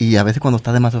casa y a veces cuando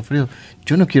está demasiado frío,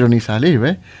 yo no quiero ni salir,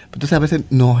 ¿ves? Entonces a veces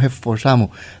nos esforzamos.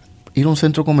 Ir a un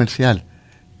centro comercial.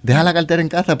 Deja la cartera en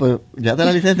casa, pues ya te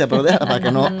la licencia, pero déjala para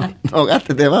que no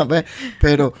gastes de más, ¿ves?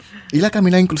 Pero ir a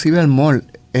caminar inclusive al mall,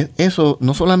 eso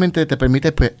no solamente te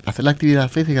permite pues, hacer la actividad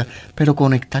física, pero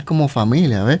conectar como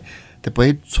familia, ¿ves? Te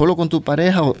puedes ir solo con tu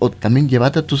pareja o también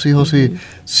llevarte a tus hijos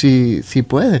si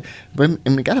puedes. Pues,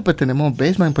 en mi casa pues tenemos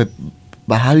Waisman, pues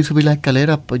bajar y subir las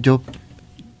escaleras, pues yo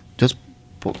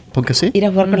porque sí. Ir a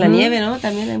jugar con la nieve, ¿no?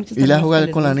 También hay muchos. Ir a jugar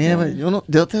con la nieve.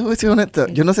 Yo te voy a decir honesto,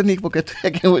 yo no sé ni por qué estoy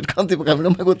aquí en Wisconsin, porque a mí no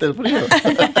me gusta el frío.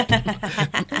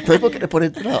 Estoy por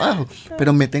el trabajo,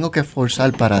 pero me tengo que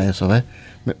esforzar para eso, ¿ves?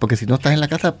 Porque si no estás en la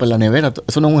casa, pues la nevera,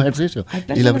 eso no es un ejercicio. Hay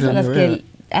personas a las que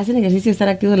hacen ejercicio y están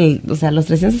activos los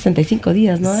 365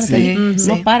 días, ¿no? Sí,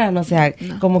 no paran, o sea,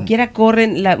 como quiera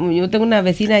corren. Yo tengo una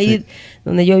vecina ahí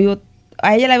donde yo vivo.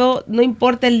 A ella la veo, no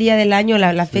importa el día del año,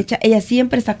 la fecha, ella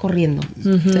siempre está corriendo.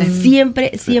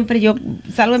 Siempre yo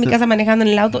salgo de mi casa manejando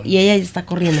en el auto y ella está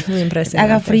corriendo. Muy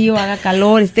impresionante. Haga frío, haga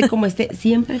calor, esté como esté,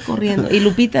 siempre corriendo. Y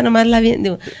Lupita nomás la viene,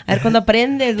 digo, a ver cuándo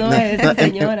aprendes, ¿no? Esa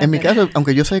señora. En mi caso,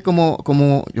 aunque yo sé cómo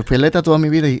yo fui atleta toda mi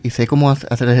vida y sé cómo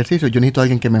hacer ejercicio, yo necesito a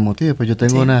alguien que me motive. Pues yo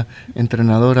tengo una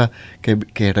entrenadora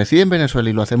que reside en Venezuela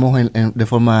y lo hacemos de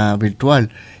forma virtual.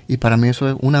 Y para mí eso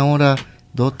es 1 hora,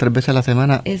 2, 3 veces a la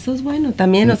semana. Eso es bueno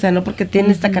también, o sea, no porque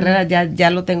tiene esta carrera ya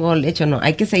lo tengo hecho, no,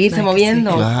 hay que seguirse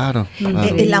moviendo. Claro.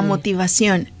 La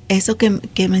motivación, eso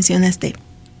que mencionaste,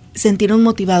 sentirnos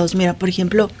motivados. Mira, por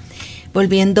ejemplo,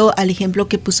 volviendo al ejemplo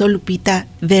que puso Lupita,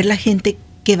 ver la gente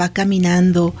que va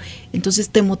caminando, entonces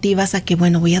te motivas a que,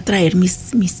 bueno, voy a traer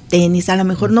mis tenis, a lo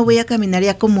mejor no voy a caminar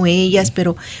ya como ellas,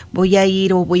 pero voy a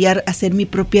ir o voy a hacer mi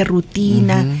propia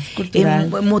rutina,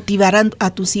 motivar a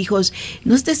tus hijos,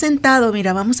 no estés sentado,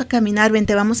 mira, vamos a caminar,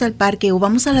 vente, vamos al parque, o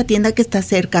vamos a la tienda que está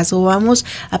cerca, o vamos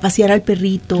a pasear al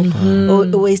perrito,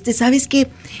 o ¿sabes qué?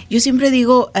 Yo siempre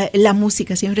digo, la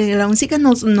música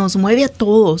nos mueve a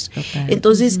todos,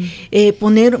 entonces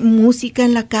poner música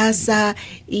en la casa,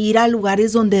 ir a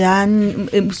lugares donde dan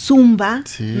zumba,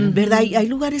 ¿verdad? Hay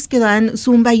lugares que dan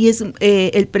zumba y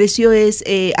el precio es,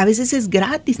 a veces es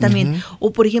gratis también.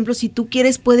 O por ejemplo, si tú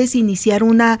quieres, puedes iniciar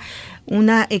una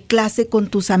clase con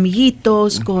tus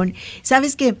amiguitos,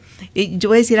 ¿sabes qué? Yo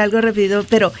voy a decir algo rápido,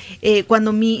 pero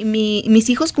cuando mis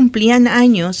hijos cumplían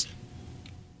años,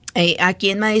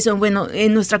 aquí en Madison, bueno,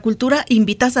 en nuestra cultura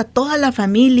invitas a toda la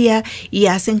familia y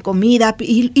hacen comida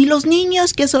y los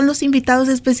niños que son los invitados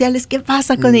especiales, ¿qué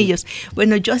pasa con ellos?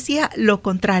 Bueno, yo hacía lo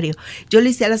contrario, yo le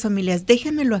decía a las familias,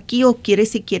 déjenmelo aquí o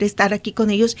si quiere estar aquí con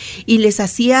ellos y les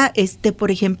hacía,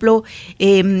 por ejemplo,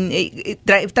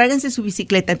 tráiganse su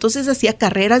bicicleta, entonces hacía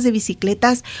carreras de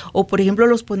bicicletas o por ejemplo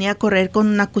los ponía a correr con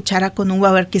una cuchara con un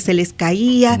guaver que se les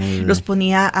caía, los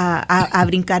ponía a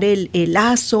brincar el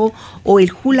lazo o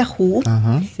el hula hoop,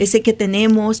 ese que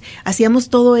tenemos, hacíamos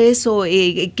todo eso,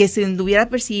 que se anduviera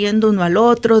persiguiendo uno al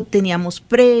otro, teníamos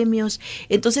premios,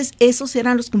 entonces esos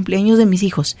eran los cumpleaños de mis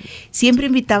hijos, siempre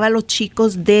invitaba a los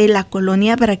chicos de la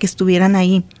colonia para que estuvieran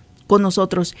ahí con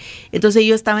nosotros. Entonces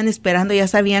ellos estaban esperando, ya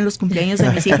sabían los cumpleaños de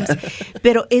mis hijas.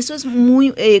 Pero eso es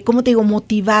muy, ¿cómo te digo?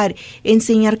 Motivar,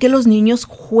 enseñar que los niños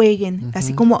jueguen,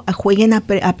 así como jueguen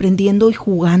aprendiendo y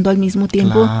jugando al mismo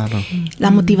tiempo. Claro.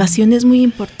 La motivación es muy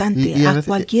importante Y a a veces,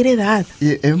 cualquier edad. Y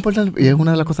es importante, y es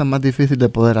una de las cosas más difíciles de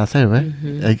poder hacer, ¿ves?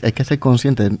 Hay que ser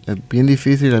consciente, es bien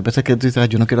difícil, a veces que tú dices,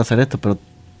 yo no quiero hacer esto, pero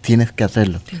tienes que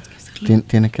hacerlo.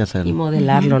 Tienes que hacerlo. Y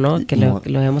modelarlo, ¿no? Que lo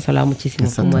hemos hablado muchísimo,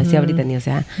 como decía Brittany, o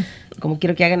sea, como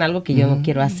quiero que hagan algo que yo no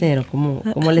quiero hacer, o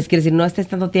como les quiero decir, no estés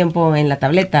tanto tiempo en la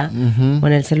tableta o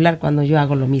en el celular cuando yo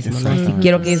hago lo mismo, ¿no? Si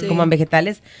quiero que ellos coman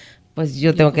vegetales, pues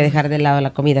yo tengo que dejar de lado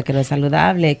la comida que no es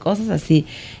saludable, cosas así.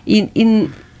 Y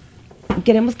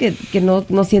queremos que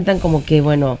no sientan como que,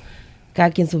 bueno,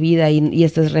 cada quien su vida y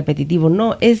esto es repetitivo.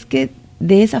 No, es que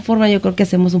de esa forma yo creo que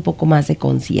hacemos un poco más de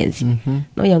conciencia,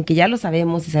 ¿no? Y aunque ya lo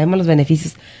sabemos y sabemos los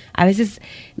beneficios, a veces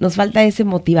nos falta ese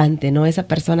motivante, ¿no? Esa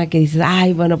persona que dices,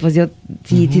 ay, bueno, pues yo,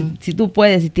 si tú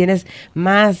puedes, si tienes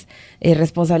más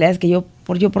responsabilidades que yo,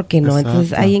 ¿por qué no? Exacto.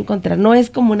 Entonces ahí encontrar, no es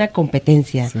como una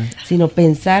competencia, sino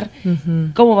pensar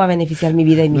cómo va a beneficiar mi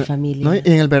vida y mi familia. No, y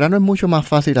en el verano es mucho más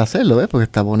fácil hacerlo, ¿ves? Porque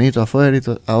está bonito afuera y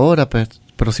todo. Ahora, pues,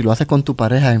 pero si lo haces con tu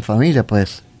pareja en familia,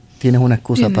 pues tienes una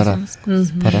excusa para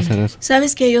hacer eso.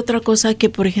 ¿Sabes que hay otra cosa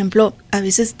que, por ejemplo, a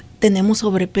veces tenemos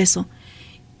sobrepeso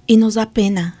y nos da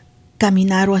pena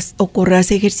caminar o correr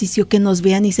ese ejercicio, que nos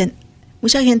vean y dicen,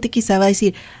 mucha gente quizá va a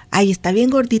decir, ay, está bien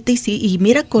gordita y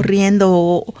mira corriendo,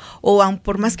 o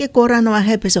por más que corra no baja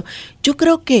de peso. Yo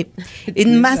creo que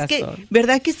más razón. Que,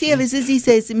 ¿verdad que sí? A veces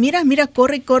dices, mira,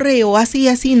 corre, o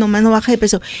así, nomás no baja de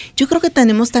peso. Yo creo que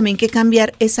tenemos también que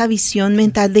cambiar esa visión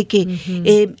mental de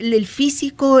que el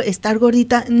físico, estar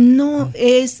gordita, no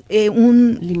es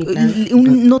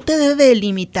no te debe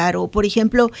limitar. O, por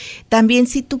ejemplo, también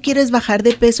si tú quieres bajar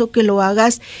de peso, que lo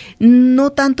hagas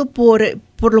no tanto por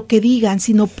lo que digan,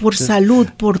 sino por salud,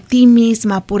 por ti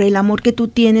misma, por el amor que tú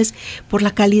tienes, por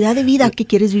la calidad de vida que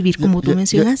quieres vivir, como tú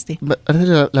mencionaste.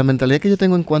 La mentalidad que yo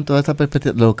tengo en cuanto a esta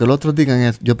perspectiva, lo que los otros digan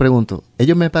es, yo pregunto,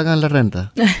 ¿ellos me pagan la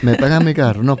renta? ¿Me pagan mi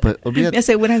carro? No, pues olvídate. Mi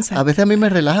aseguranza. A veces a mí me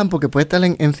relajan porque puede estar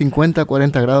en 50,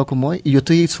 40 grados como hoy y yo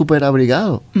estoy súper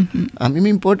abrigado. A mí me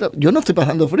importa, yo no estoy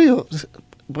pasando frío.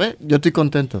 Pues yo estoy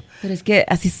contento. Pero es que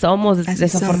así somos,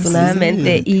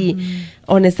 desafortunadamente. Y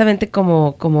honestamente,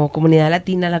 como comunidad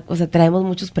latina, traemos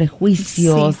muchos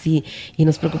prejuicios y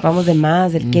nos preocupamos de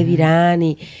más del qué dirán.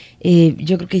 Y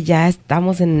yo creo que ya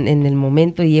estamos en el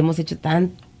momento y hemos hecho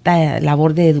tanta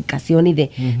labor de educación y de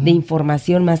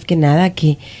información, más que nada,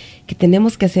 que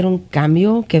tenemos que hacer un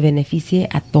cambio que beneficie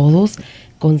a todos,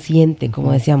 consciente,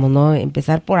 como decíamos, ¿no?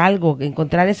 Empezar por algo,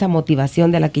 encontrar esa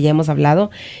motivación de la que ya hemos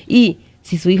hablado. Y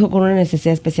si su hijo con una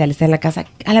necesidad especial está en la casa,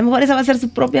 a lo mejor esa va a ser su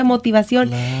propia motivación.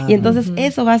 Claro. Y entonces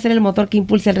eso va a ser el motor que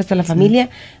impulse al resto de la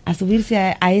familia a subirse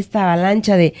a esta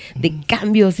avalancha de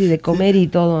cambios y de comer y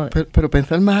todo. Pero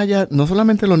pensar más allá, no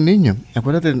solamente los niños.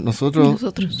 Acuérdate, nosotros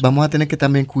vamos a tener que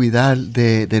también cuidar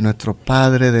de nuestros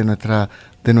padres, de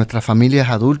nuestras familias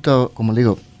adultas. Como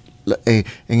digo,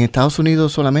 en Estados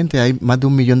Unidos solamente hay más de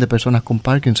 1 millón de personas con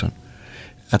Parkinson.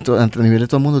 A nivel de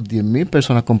todo el mundo, 10,000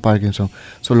 personas con Parkinson.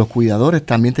 Son los cuidadores,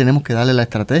 también tenemos que darle la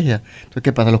estrategia. Entonces,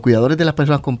 ¿qué pasa? Los cuidadores de las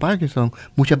personas con Parkinson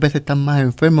muchas veces están más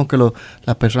enfermos que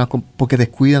las personas porque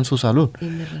descuidan su salud.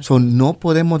 No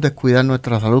podemos descuidar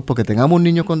nuestra salud porque tengamos un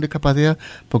niño con discapacidad,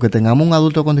 porque tengamos un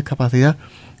adulto con discapacidad.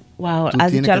 Wow,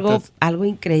 has dicho algo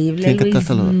increíble, Luis,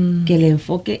 que el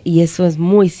enfoque, y eso es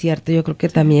muy cierto, yo creo que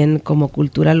también como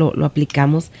cultura lo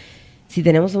aplicamos. Si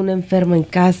tenemos a un enfermo en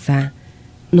casa,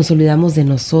 nos olvidamos de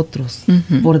nosotros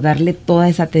por darle toda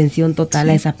esa atención total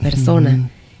a esa persona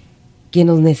que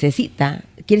nos necesita.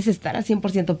 Quieres estar al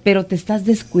 100%, pero te estás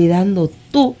descuidando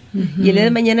tú. Y el día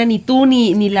de mañana ni tú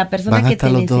ni la persona que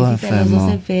te necesita, los dos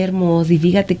enfermos. Y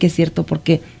fíjate que es cierto,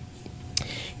 porque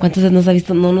 ¿cuántas veces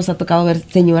no nos ha tocado ver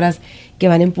señoras que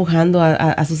van empujando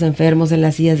a sus enfermos en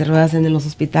las sillas de ruedas en los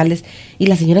hospitales, y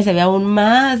la señora se ve aún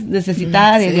más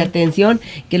necesitada de atención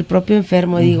que el propio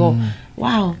enfermo? Y digo,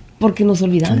 wow, porque nos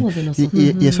olvidamos de nosotros.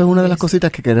 Y eso es una de las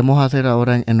cositas que queremos hacer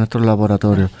ahora en nuestro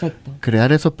laboratorio. Perfecto.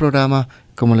 Crear esos programas,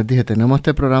 como les dije, tenemos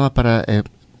este programa para...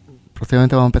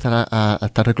 próximamente vamos a empezar a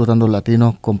estar reclutando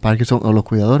latinos con Parkinson o los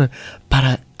cuidadores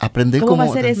para aprender cómo va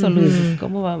a ser eso, Luis.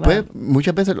 ¿Cómo va? Pues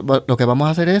muchas veces lo que vamos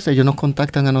a hacer es, ellos nos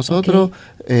contactan a nosotros,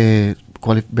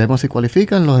 vemos si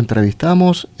cualifican, los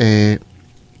entrevistamos, se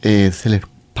les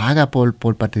paga por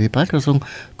participar, que son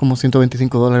como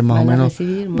 $125 más o menos,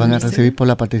 van a recibir por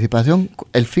la participación.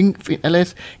 El fin final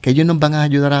es que ellos nos van a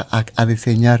ayudar a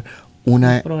diseñar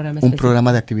un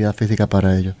programa de actividad física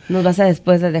para ellos. ¿Nos vas a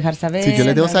después de dejar saber? Sí, yo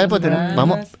les debo saber porque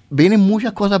vienen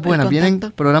muchas cosas buenas. Vienen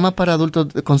programas para adultos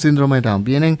con síndrome de Down,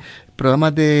 vienen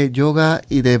programas de yoga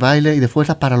y de baile y de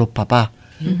fuerza para los papás,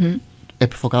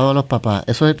 enfocado a los papás.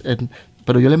 Eso es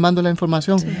pero yo les mando la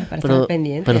información, pero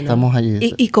estamos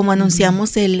allí. Y como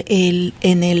anunciamos en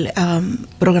el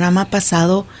programa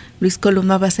pasado, Luis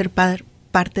Columna va a ser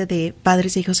parte de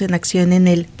Padres e Hijos en Acción en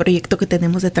el proyecto que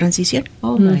tenemos de transición.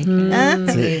 Oh my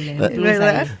God.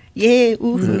 ¿Verdad? De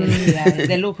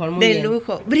lujo, muy bien. De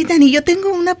lujo. Brittany, yo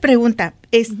tengo una pregunta.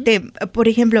 Por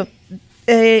ejemplo,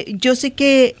 yo sé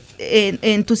que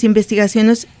en tus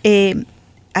investigaciones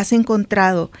has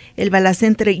encontrado el balance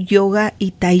entre yoga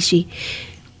y tai chi.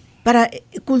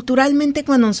 Culturalmente,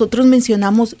 cuando nosotros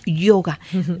mencionamos yoga,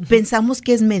 pensamos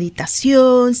que es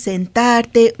meditación,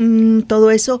 sentarte,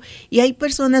 todo eso, y hay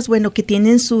personas, que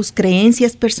tienen sus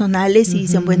creencias personales y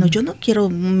dicen, yo no quiero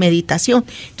meditación,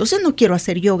 entonces no quiero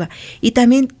hacer yoga. Y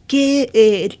también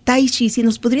tai chi, si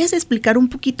nos podrías explicar un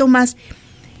poquito más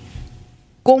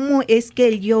cómo es que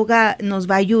el yoga nos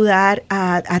va a ayudar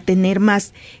a tener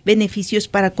más beneficios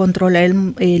para controlar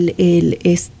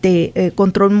el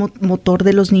control motor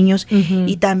de los niños,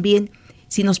 y también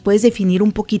si nos puedes definir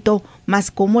un poquito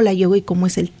más cómo la yoga y cómo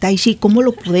es el tai chi, cómo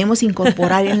lo podemos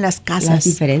incorporar en las casas. Las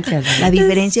diferencias. ¿Verdad? Las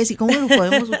diferencias y cómo lo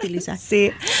podemos utilizar.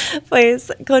 Sí,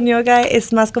 pues con yoga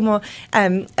es más como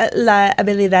la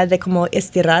habilidad de como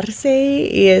estirarse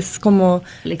y es como...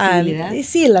 Flexibilidad.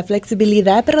 Sí, la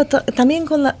flexibilidad, pero también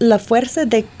con la fuerza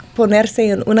de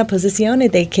ponerse en una posición y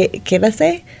de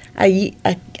quedarse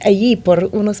allí por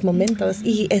unos momentos,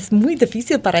 y es muy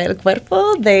difícil para el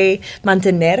cuerpo de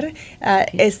mantener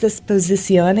estas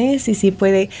posiciones, y si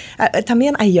puede,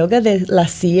 también hay yoga de la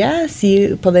silla, si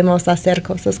podemos hacer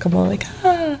cosas como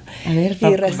a ver,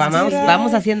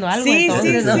 vamos haciendo algo. Sí,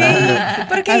 entonces, ¿no? sí,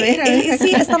 porque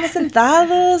sí, estamos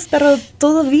sentados, pero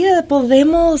todavía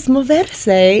podemos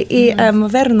moverse y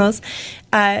movernos,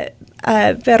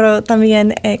 pero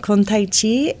también con Tai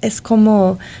Chi es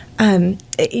como...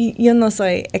 yo no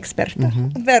soy experta,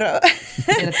 pero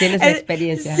tienes la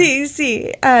experiencia. Sí.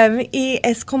 Y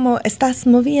es como estás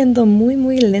moviendo muy,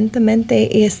 muy lentamente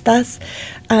y estás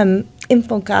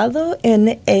enfocado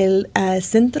en el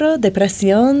centro de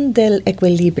presión del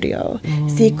equilibrio.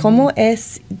 Sí, cómo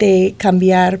es de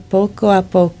cambiar poco a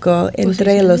poco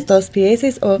entre los dos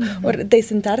pies o de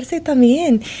sentarse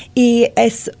también. Y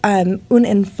es un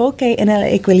enfoque en el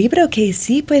equilibrio que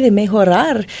sí puede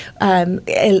mejorar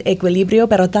el equilibrio,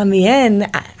 pero también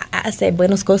hace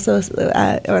buenas cosas.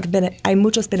 Hay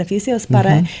muchos beneficios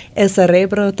para el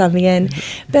cerebro también.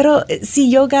 Pero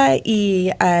si yoga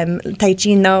y tai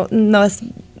chi no es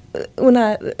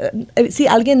si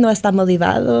alguien no está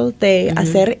motivado de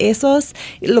hacer esos,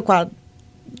 lo cual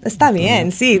está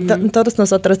bien, sí, todos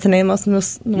nosotros tenemos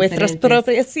nuestras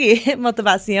propias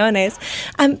motivaciones,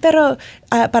 pero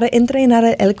para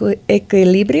entrenar el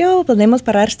equilibrio podemos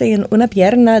pararse en una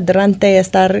pierna durante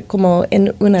estar como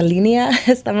en una línea,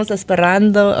 estamos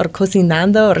esperando o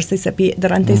cocinando o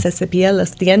durante se cepilla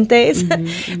los dientes.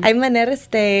 Hay maneras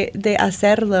de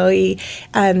hacerlo, y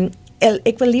el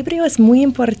equilibrio es muy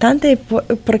importante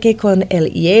porque con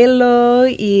el hielo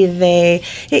es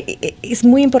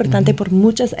muy importante por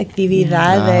muchas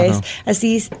actividades. Claro.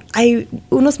 Así hay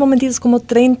unos momentitos como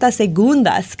 30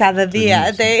 segundos cada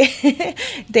día de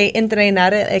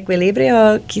entrenar el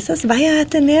equilibrio. Quizás vaya a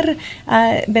tener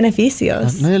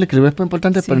beneficios. No, el equilibrio es muy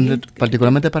importante,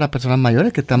 particularmente para personas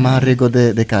mayores que están más a riesgo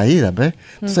de caída, ¿ves?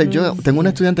 Entonces, yo tengo un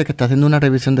estudiante que está haciendo una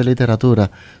revisión de literatura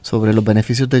sobre los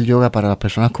beneficios del yoga para las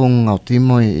personas con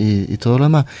autismo y todo lo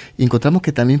demás, y encontramos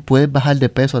que también puedes bajar de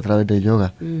peso a través del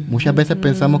yoga. Muchas veces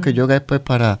pensamos que yoga es pues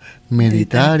para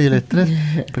meditar y el estrés,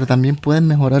 pero también puedes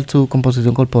mejorar su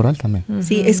composición corporal también.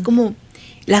 Sí, es como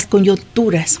las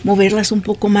coyunturas, moverlas un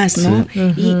poco más, ¿no?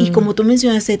 Sí. Y como tú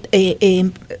mencionaste,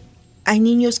 hay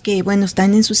niños que,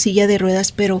 están en su silla de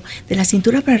ruedas, pero de la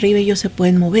cintura para arriba ellos se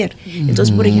pueden mover.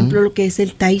 Entonces, por ejemplo, lo que es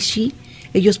el tai chi,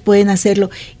 ellos pueden hacerlo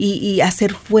y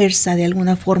hacer fuerza de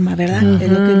alguna forma, ¿verdad?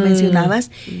 Es lo que mencionabas.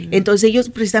 Entonces ellos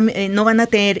precisamente no van a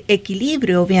tener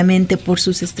equilibrio, obviamente, por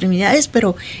sus extremidades,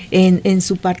 pero en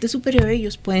su parte superior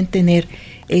ellos pueden tener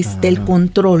el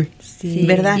control,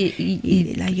 ¿verdad?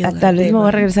 Y la yoga. Tal vez me voy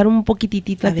a regresar un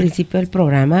poquitito al principio del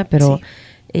programa, pero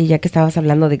ya que estabas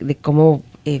hablando de cómo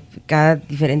cada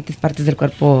diferentes partes del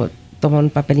cuerpo toman un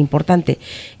papel importante,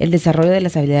 el desarrollo de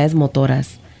las habilidades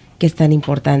motoras, que es tan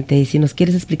importante. Y si nos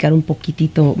quieres explicar un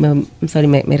poquitito,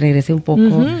 me regresé un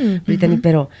poco, Brittany,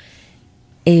 pero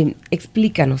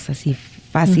explícanos así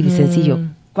fácil y sencillo,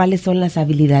 ¿cuáles son las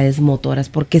habilidades motoras?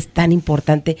 ¿Por qué es tan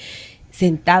importante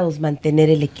sentados mantener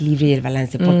el equilibrio y el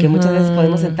balance, porque muchas veces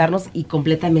podemos sentarnos y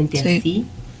completamente así,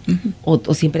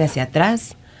 o siempre hacia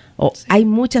atrás, o hay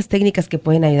muchas técnicas que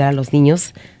pueden ayudar a los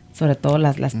niños, sobre todo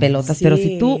las pelotas, pero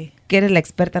si tú, que eres la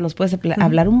experta, nos puedes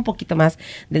hablar un poquito más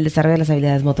del desarrollo de las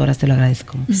habilidades motoras, te lo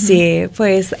agradezco. Sí,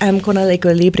 pues con el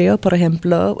equilibrio, por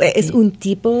ejemplo, es un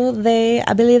tipo de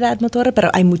habilidad motora, pero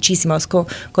hay muchísimos con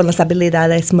las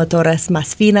habilidades motoras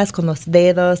más finas, con los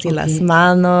dedos y las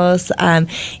manos,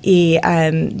 y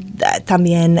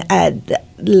también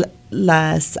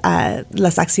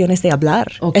las acciones de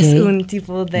hablar. Es un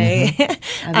tipo de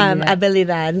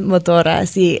habilidad motora.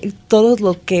 Sí, todo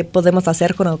lo que podemos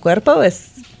hacer con el cuerpo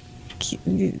es...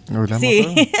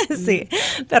 Sí,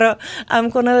 pero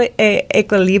con el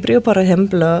equilibrio, por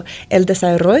ejemplo, el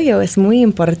desarrollo es muy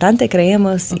importante,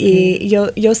 creemos, y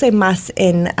yo sé más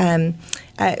en...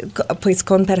 pues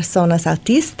con personas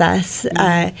autistas,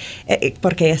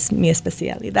 porque es mi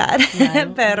especialidad,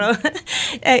 pero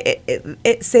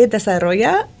se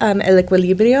desarrolla el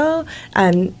equilibrio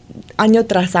año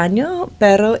tras año,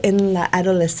 pero en la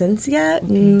adolescencia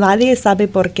nadie sabe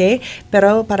por qué,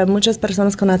 pero para muchas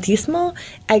personas con autismo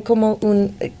hay como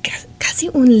casi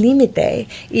un límite,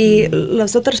 y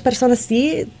las otras personas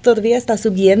sí todavía está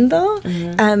subiendo,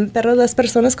 pero las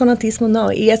personas con autismo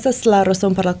no, y esa es la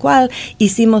razón por la cual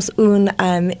hicimos un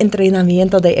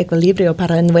entrenamiento de equilibrio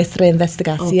para nuestra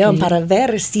investigación, para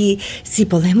ver si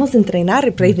podemos entrenar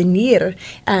y prevenir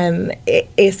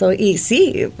eso, y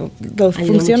sí,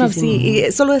 funciona así,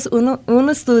 y solo es un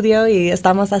estudio, y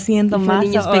estamos haciendo más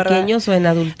niños ahora. ¿Pequeños o en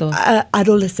adultos?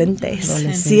 Adolescentes,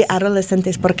 sí,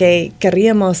 adolescentes, porque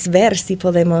queríamos ver si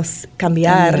podemos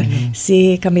cambiarlo.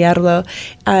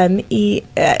 Y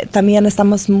también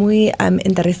estamos muy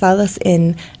interesados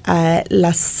en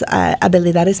las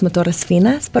habilidades motoras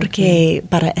finas, porque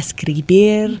para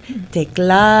escribir,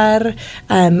 teclar,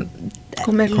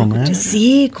 comer.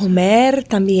 Sí, comer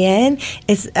también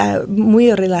es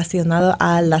muy relacionado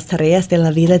a las tareas de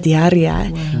la vida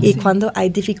diaria. Y cuando hay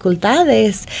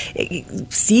dificultades,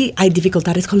 sí, hay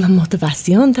dificultades con la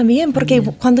motivación también, porque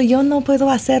cuando yo no puedo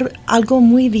hacer algo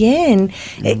muy bien,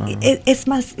 es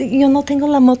más, yo no tengo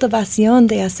la motivación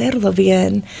de hacerlo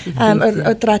bien,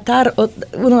 o tratar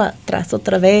uno tras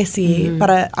otra vez, y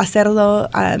para hacerlo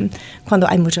cuando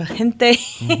hay mucha gente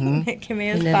que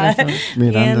me está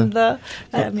viendo.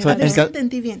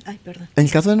 Entendí bien. Ay, perdón. En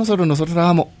el caso de nosotros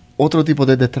trabajamos otro tipo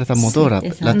de destrezas motoras.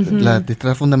 Las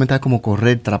destrezas fundamentales como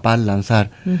correr, trapar, lanzar.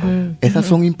 Esas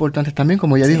son importantes también,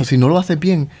 como ella dijo. Si no lo haces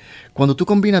bien, cuando tú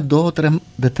combinas 2 o 3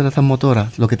 destrezas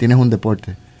motoras, lo que tienes es un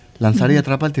deporte. Lanzar y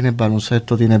atrapar, tienes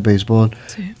baloncesto, tienes béisbol.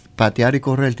 Patear y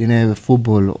correr, tienes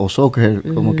fútbol o soccer,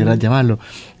 como quieras llamarlo.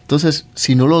 Entonces,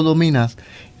 si no lo dominas,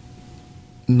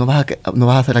 no vas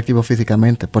a ser activo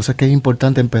físicamente. Por eso es que es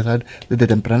importante empezar desde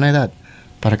temprana edad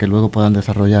para que luego puedan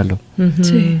desarrollarlo.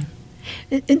 Sí.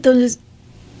 Entonces,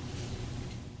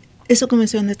 eso que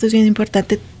mencionas, esto es bien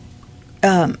importante,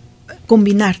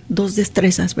 combinar 2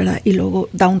 destrezas, ¿verdad? Y luego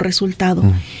da un resultado.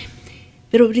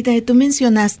 Pero ahorita tú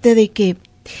mencionaste de que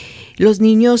los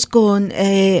niños con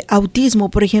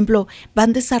autismo, por ejemplo,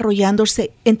 van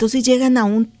desarrollándose, entonces llegan a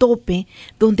un tope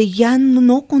donde ya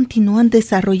no continúan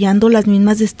desarrollando las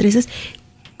mismas destrezas.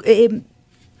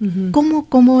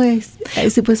 ¿Cómo es?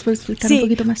 Si puedes explicar un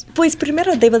poquito más. Pues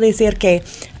primero debo decir que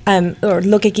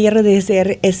lo que quiero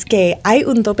decir es que hay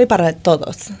un tope para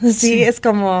todos. Sí, es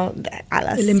como a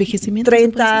las el envejecimiento,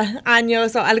 30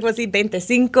 años o algo así,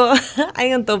 25,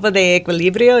 hay un tope de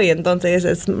equilibrio, y entonces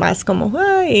es más como,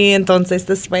 y entonces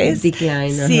después...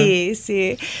 Decline.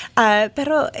 Sí.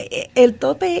 Pero el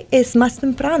tope es más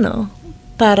temprano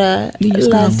para niños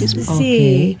con autismo.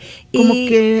 Sí. Como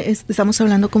que estamos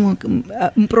hablando como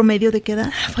un promedio de qué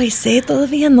edad. Pues sí,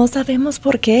 todavía no sabemos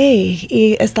por qué,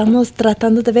 y estamos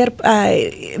tratando de ver,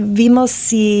 vimos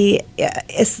si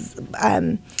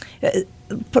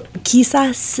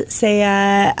quizás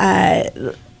sea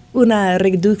una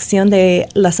reducción de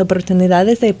las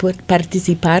oportunidades de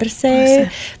participarse,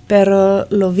 pero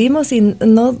lo vimos y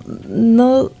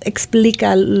no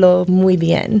explica lo muy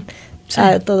bien.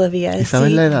 Todavía. ¿Y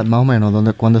sabes la edad más o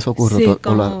menos cuándo eso ocurre? Sí,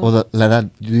 o la edad,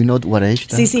 do you know what age?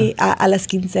 Sí, a las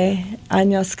 15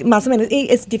 años, más o menos. Y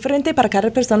es diferente para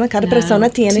cada persona. Cada persona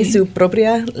tiene su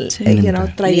propia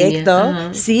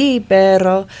trayecto. Sí,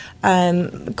 pero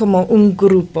como un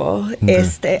grupo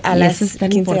a las eso es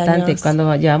tan 15 importante. años.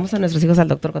 Cuando llevamos a nuestros hijos al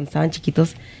doctor cuando estaban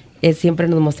chiquitos, siempre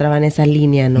nos mostraban esa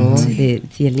línea, ¿no? De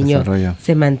si el niño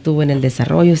se mantuvo en el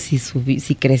desarrollo,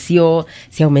 si creció,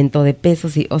 si aumentó de peso,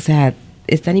 o sea,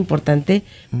 es tan importante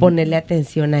ponerle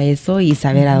atención a eso y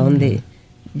saber a dónde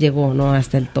llegó, ¿no?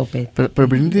 Hasta el tope. Pero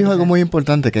Britney dijo algo muy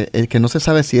importante, que no se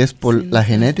sabe si es por la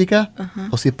genética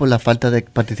o si es por la falta de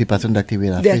participación de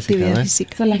actividad física. O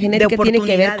sea, la genética tiene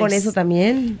que ver con eso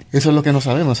también. Eso es lo que no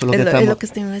sabemos, eso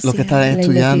es lo que están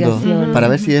estudiando para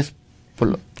ver si es por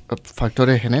los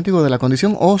factores genéticos de la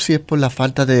condición o si es por la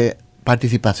falta de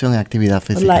participación en actividad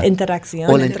física. La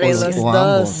interacción entre los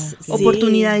dos.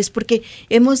 Oportunidades, porque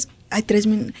hemos...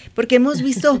 porque hemos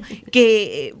visto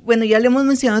que, bueno, ya lo hemos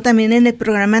mencionado también en el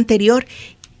programa anterior,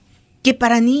 que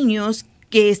para niños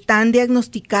que están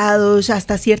diagnosticados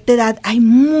hasta cierta edad, hay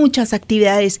muchas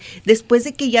actividades. Después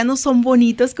de que ya no son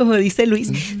bonitos, como dice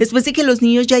Luis, después de que los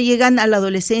niños ya llegan a la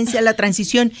adolescencia, a la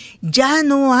transición, ya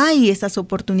no hay esas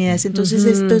oportunidades. Entonces,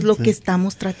 esto es lo que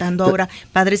estamos tratando ahora.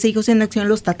 Padres e Hijos en Acción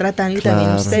lo está tratando y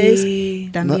también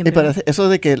ustedes. También, y para eso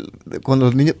de que cuando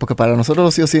los niños, porque para nosotros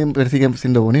los hijos siempre siguen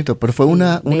siendo bonitos, pero fue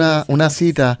una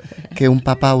cita que un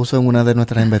papá usó en una de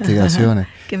nuestras investigaciones.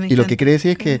 Y lo que quiere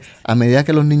decir es que a medida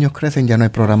que los niños crecen, ya no hay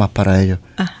programas para ellos.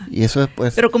 Ajá. Y eso es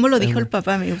pues... Pero ¿cómo lo dijo el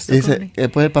papá? Me gustó. Dice,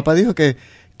 pues el papá dijo que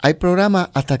hay programas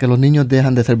hasta que los niños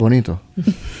dejan de ser bonitos.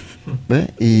 ¿Ves?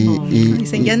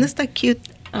 Dicen, ya no está cute.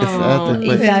 Exacto,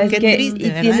 pues. Y sabes que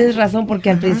tienes razón, porque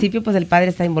al principio pues el padre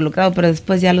está involucrado, pero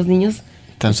después ya los niños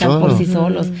están por sí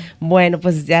solos. Bueno,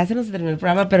 pues ya se nos terminó el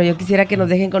programa, pero yo quisiera que nos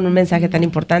dejen con un mensaje tan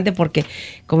importante porque,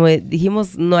 como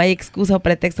dijimos, no hay excusa o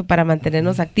pretexto para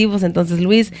mantenernos activos. Entonces,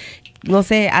 Luis, no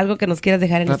sé, algo que nos quieras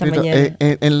dejar en esta mañana.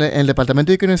 En el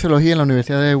Departamento de Kinesiología en la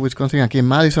Universidad de Wisconsin, aquí en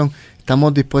Madison,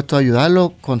 estamos dispuestos a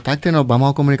ayudarlo. Contáctenos, vamos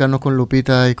a comunicarnos con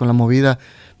Lupita y con La Movida,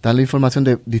 darle información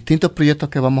de distintos proyectos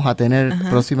que vamos a tener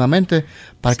próximamente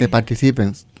para que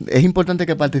participen. Es importante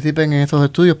que participen en esos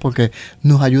estudios porque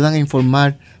nos ayudan a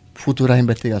informar futuras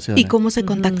investigaciones. ¿Y cómo se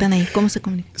contactan ahí? ¿Cómo se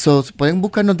comunican? Pueden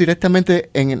buscarnos directamente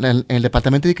en el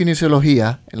Departamento de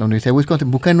Kinesiología en la Universidad de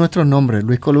Wisconsin. Busquen nuestros nombres,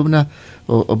 Luis Columna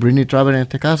o Britney Traver en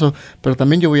este caso, pero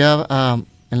también yo voy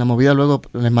en La Movida luego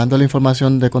les mando la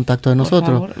información de contacto de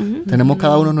nosotros. Tenemos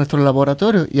cada uno nuestros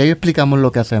laboratorios y ahí explicamos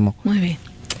lo que hacemos. Muy bien.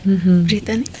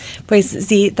 Brittany. Pues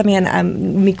sí, también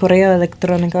mi correo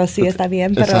electrónico sí está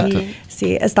bien, pero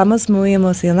sí, estamos muy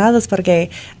emocionados porque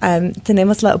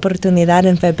tenemos la oportunidad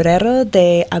en febrero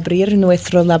de abrir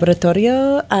nuestro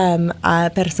laboratorio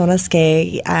a personas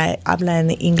que hablan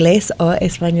inglés o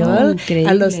español,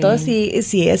 a los dos, y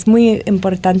sí, es muy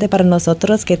importante para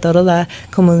nosotros que toda la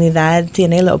comunidad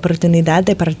tiene la oportunidad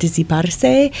de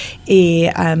participarse y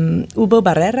hubo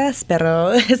barreras,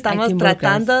 pero estamos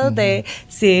tratando de...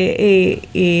 Sí,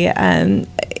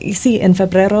 sí, en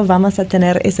febrero vamos a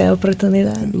tener esa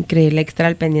oportunidad. Increíble, estar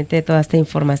al pendiente de toda esta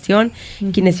información.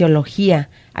 Kinesiología,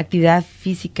 actividad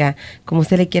física, como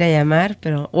usted le quiera llamar,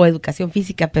 o educación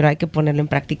física, pero hay que ponerlo en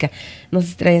práctica. No sé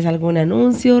si traes algún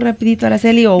anuncio rapidito,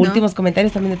 Araceli, o últimos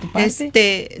comentarios también de tu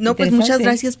parte. No, pues muchas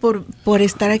gracias por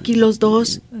estar aquí los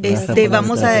dos.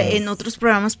 Vamos en otros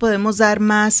programas podemos dar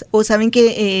más, o saben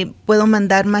que puedo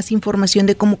mandar más información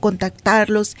de cómo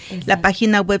contactarlos. Exacto. La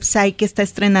página website que está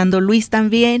estrenando Luis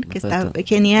también, que está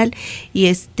genial,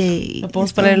 y lo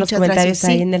podemos poner en los comentarios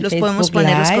ahí en el los Facebook podemos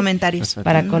poner Live, los comentarios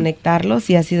para conectarlos,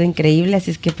 y ha sido increíble,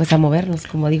 así es que pues a movernos,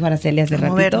 como dijo Araceli hace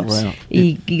ratito. Bueno,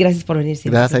 y gracias por venir.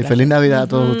 Gracias y feliz Navidad a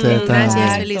todos ustedes.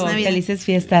 Gracias, feliz Navidad. Felices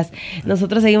fiestas.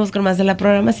 Nosotros seguimos con más de la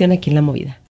programación aquí en La Movida.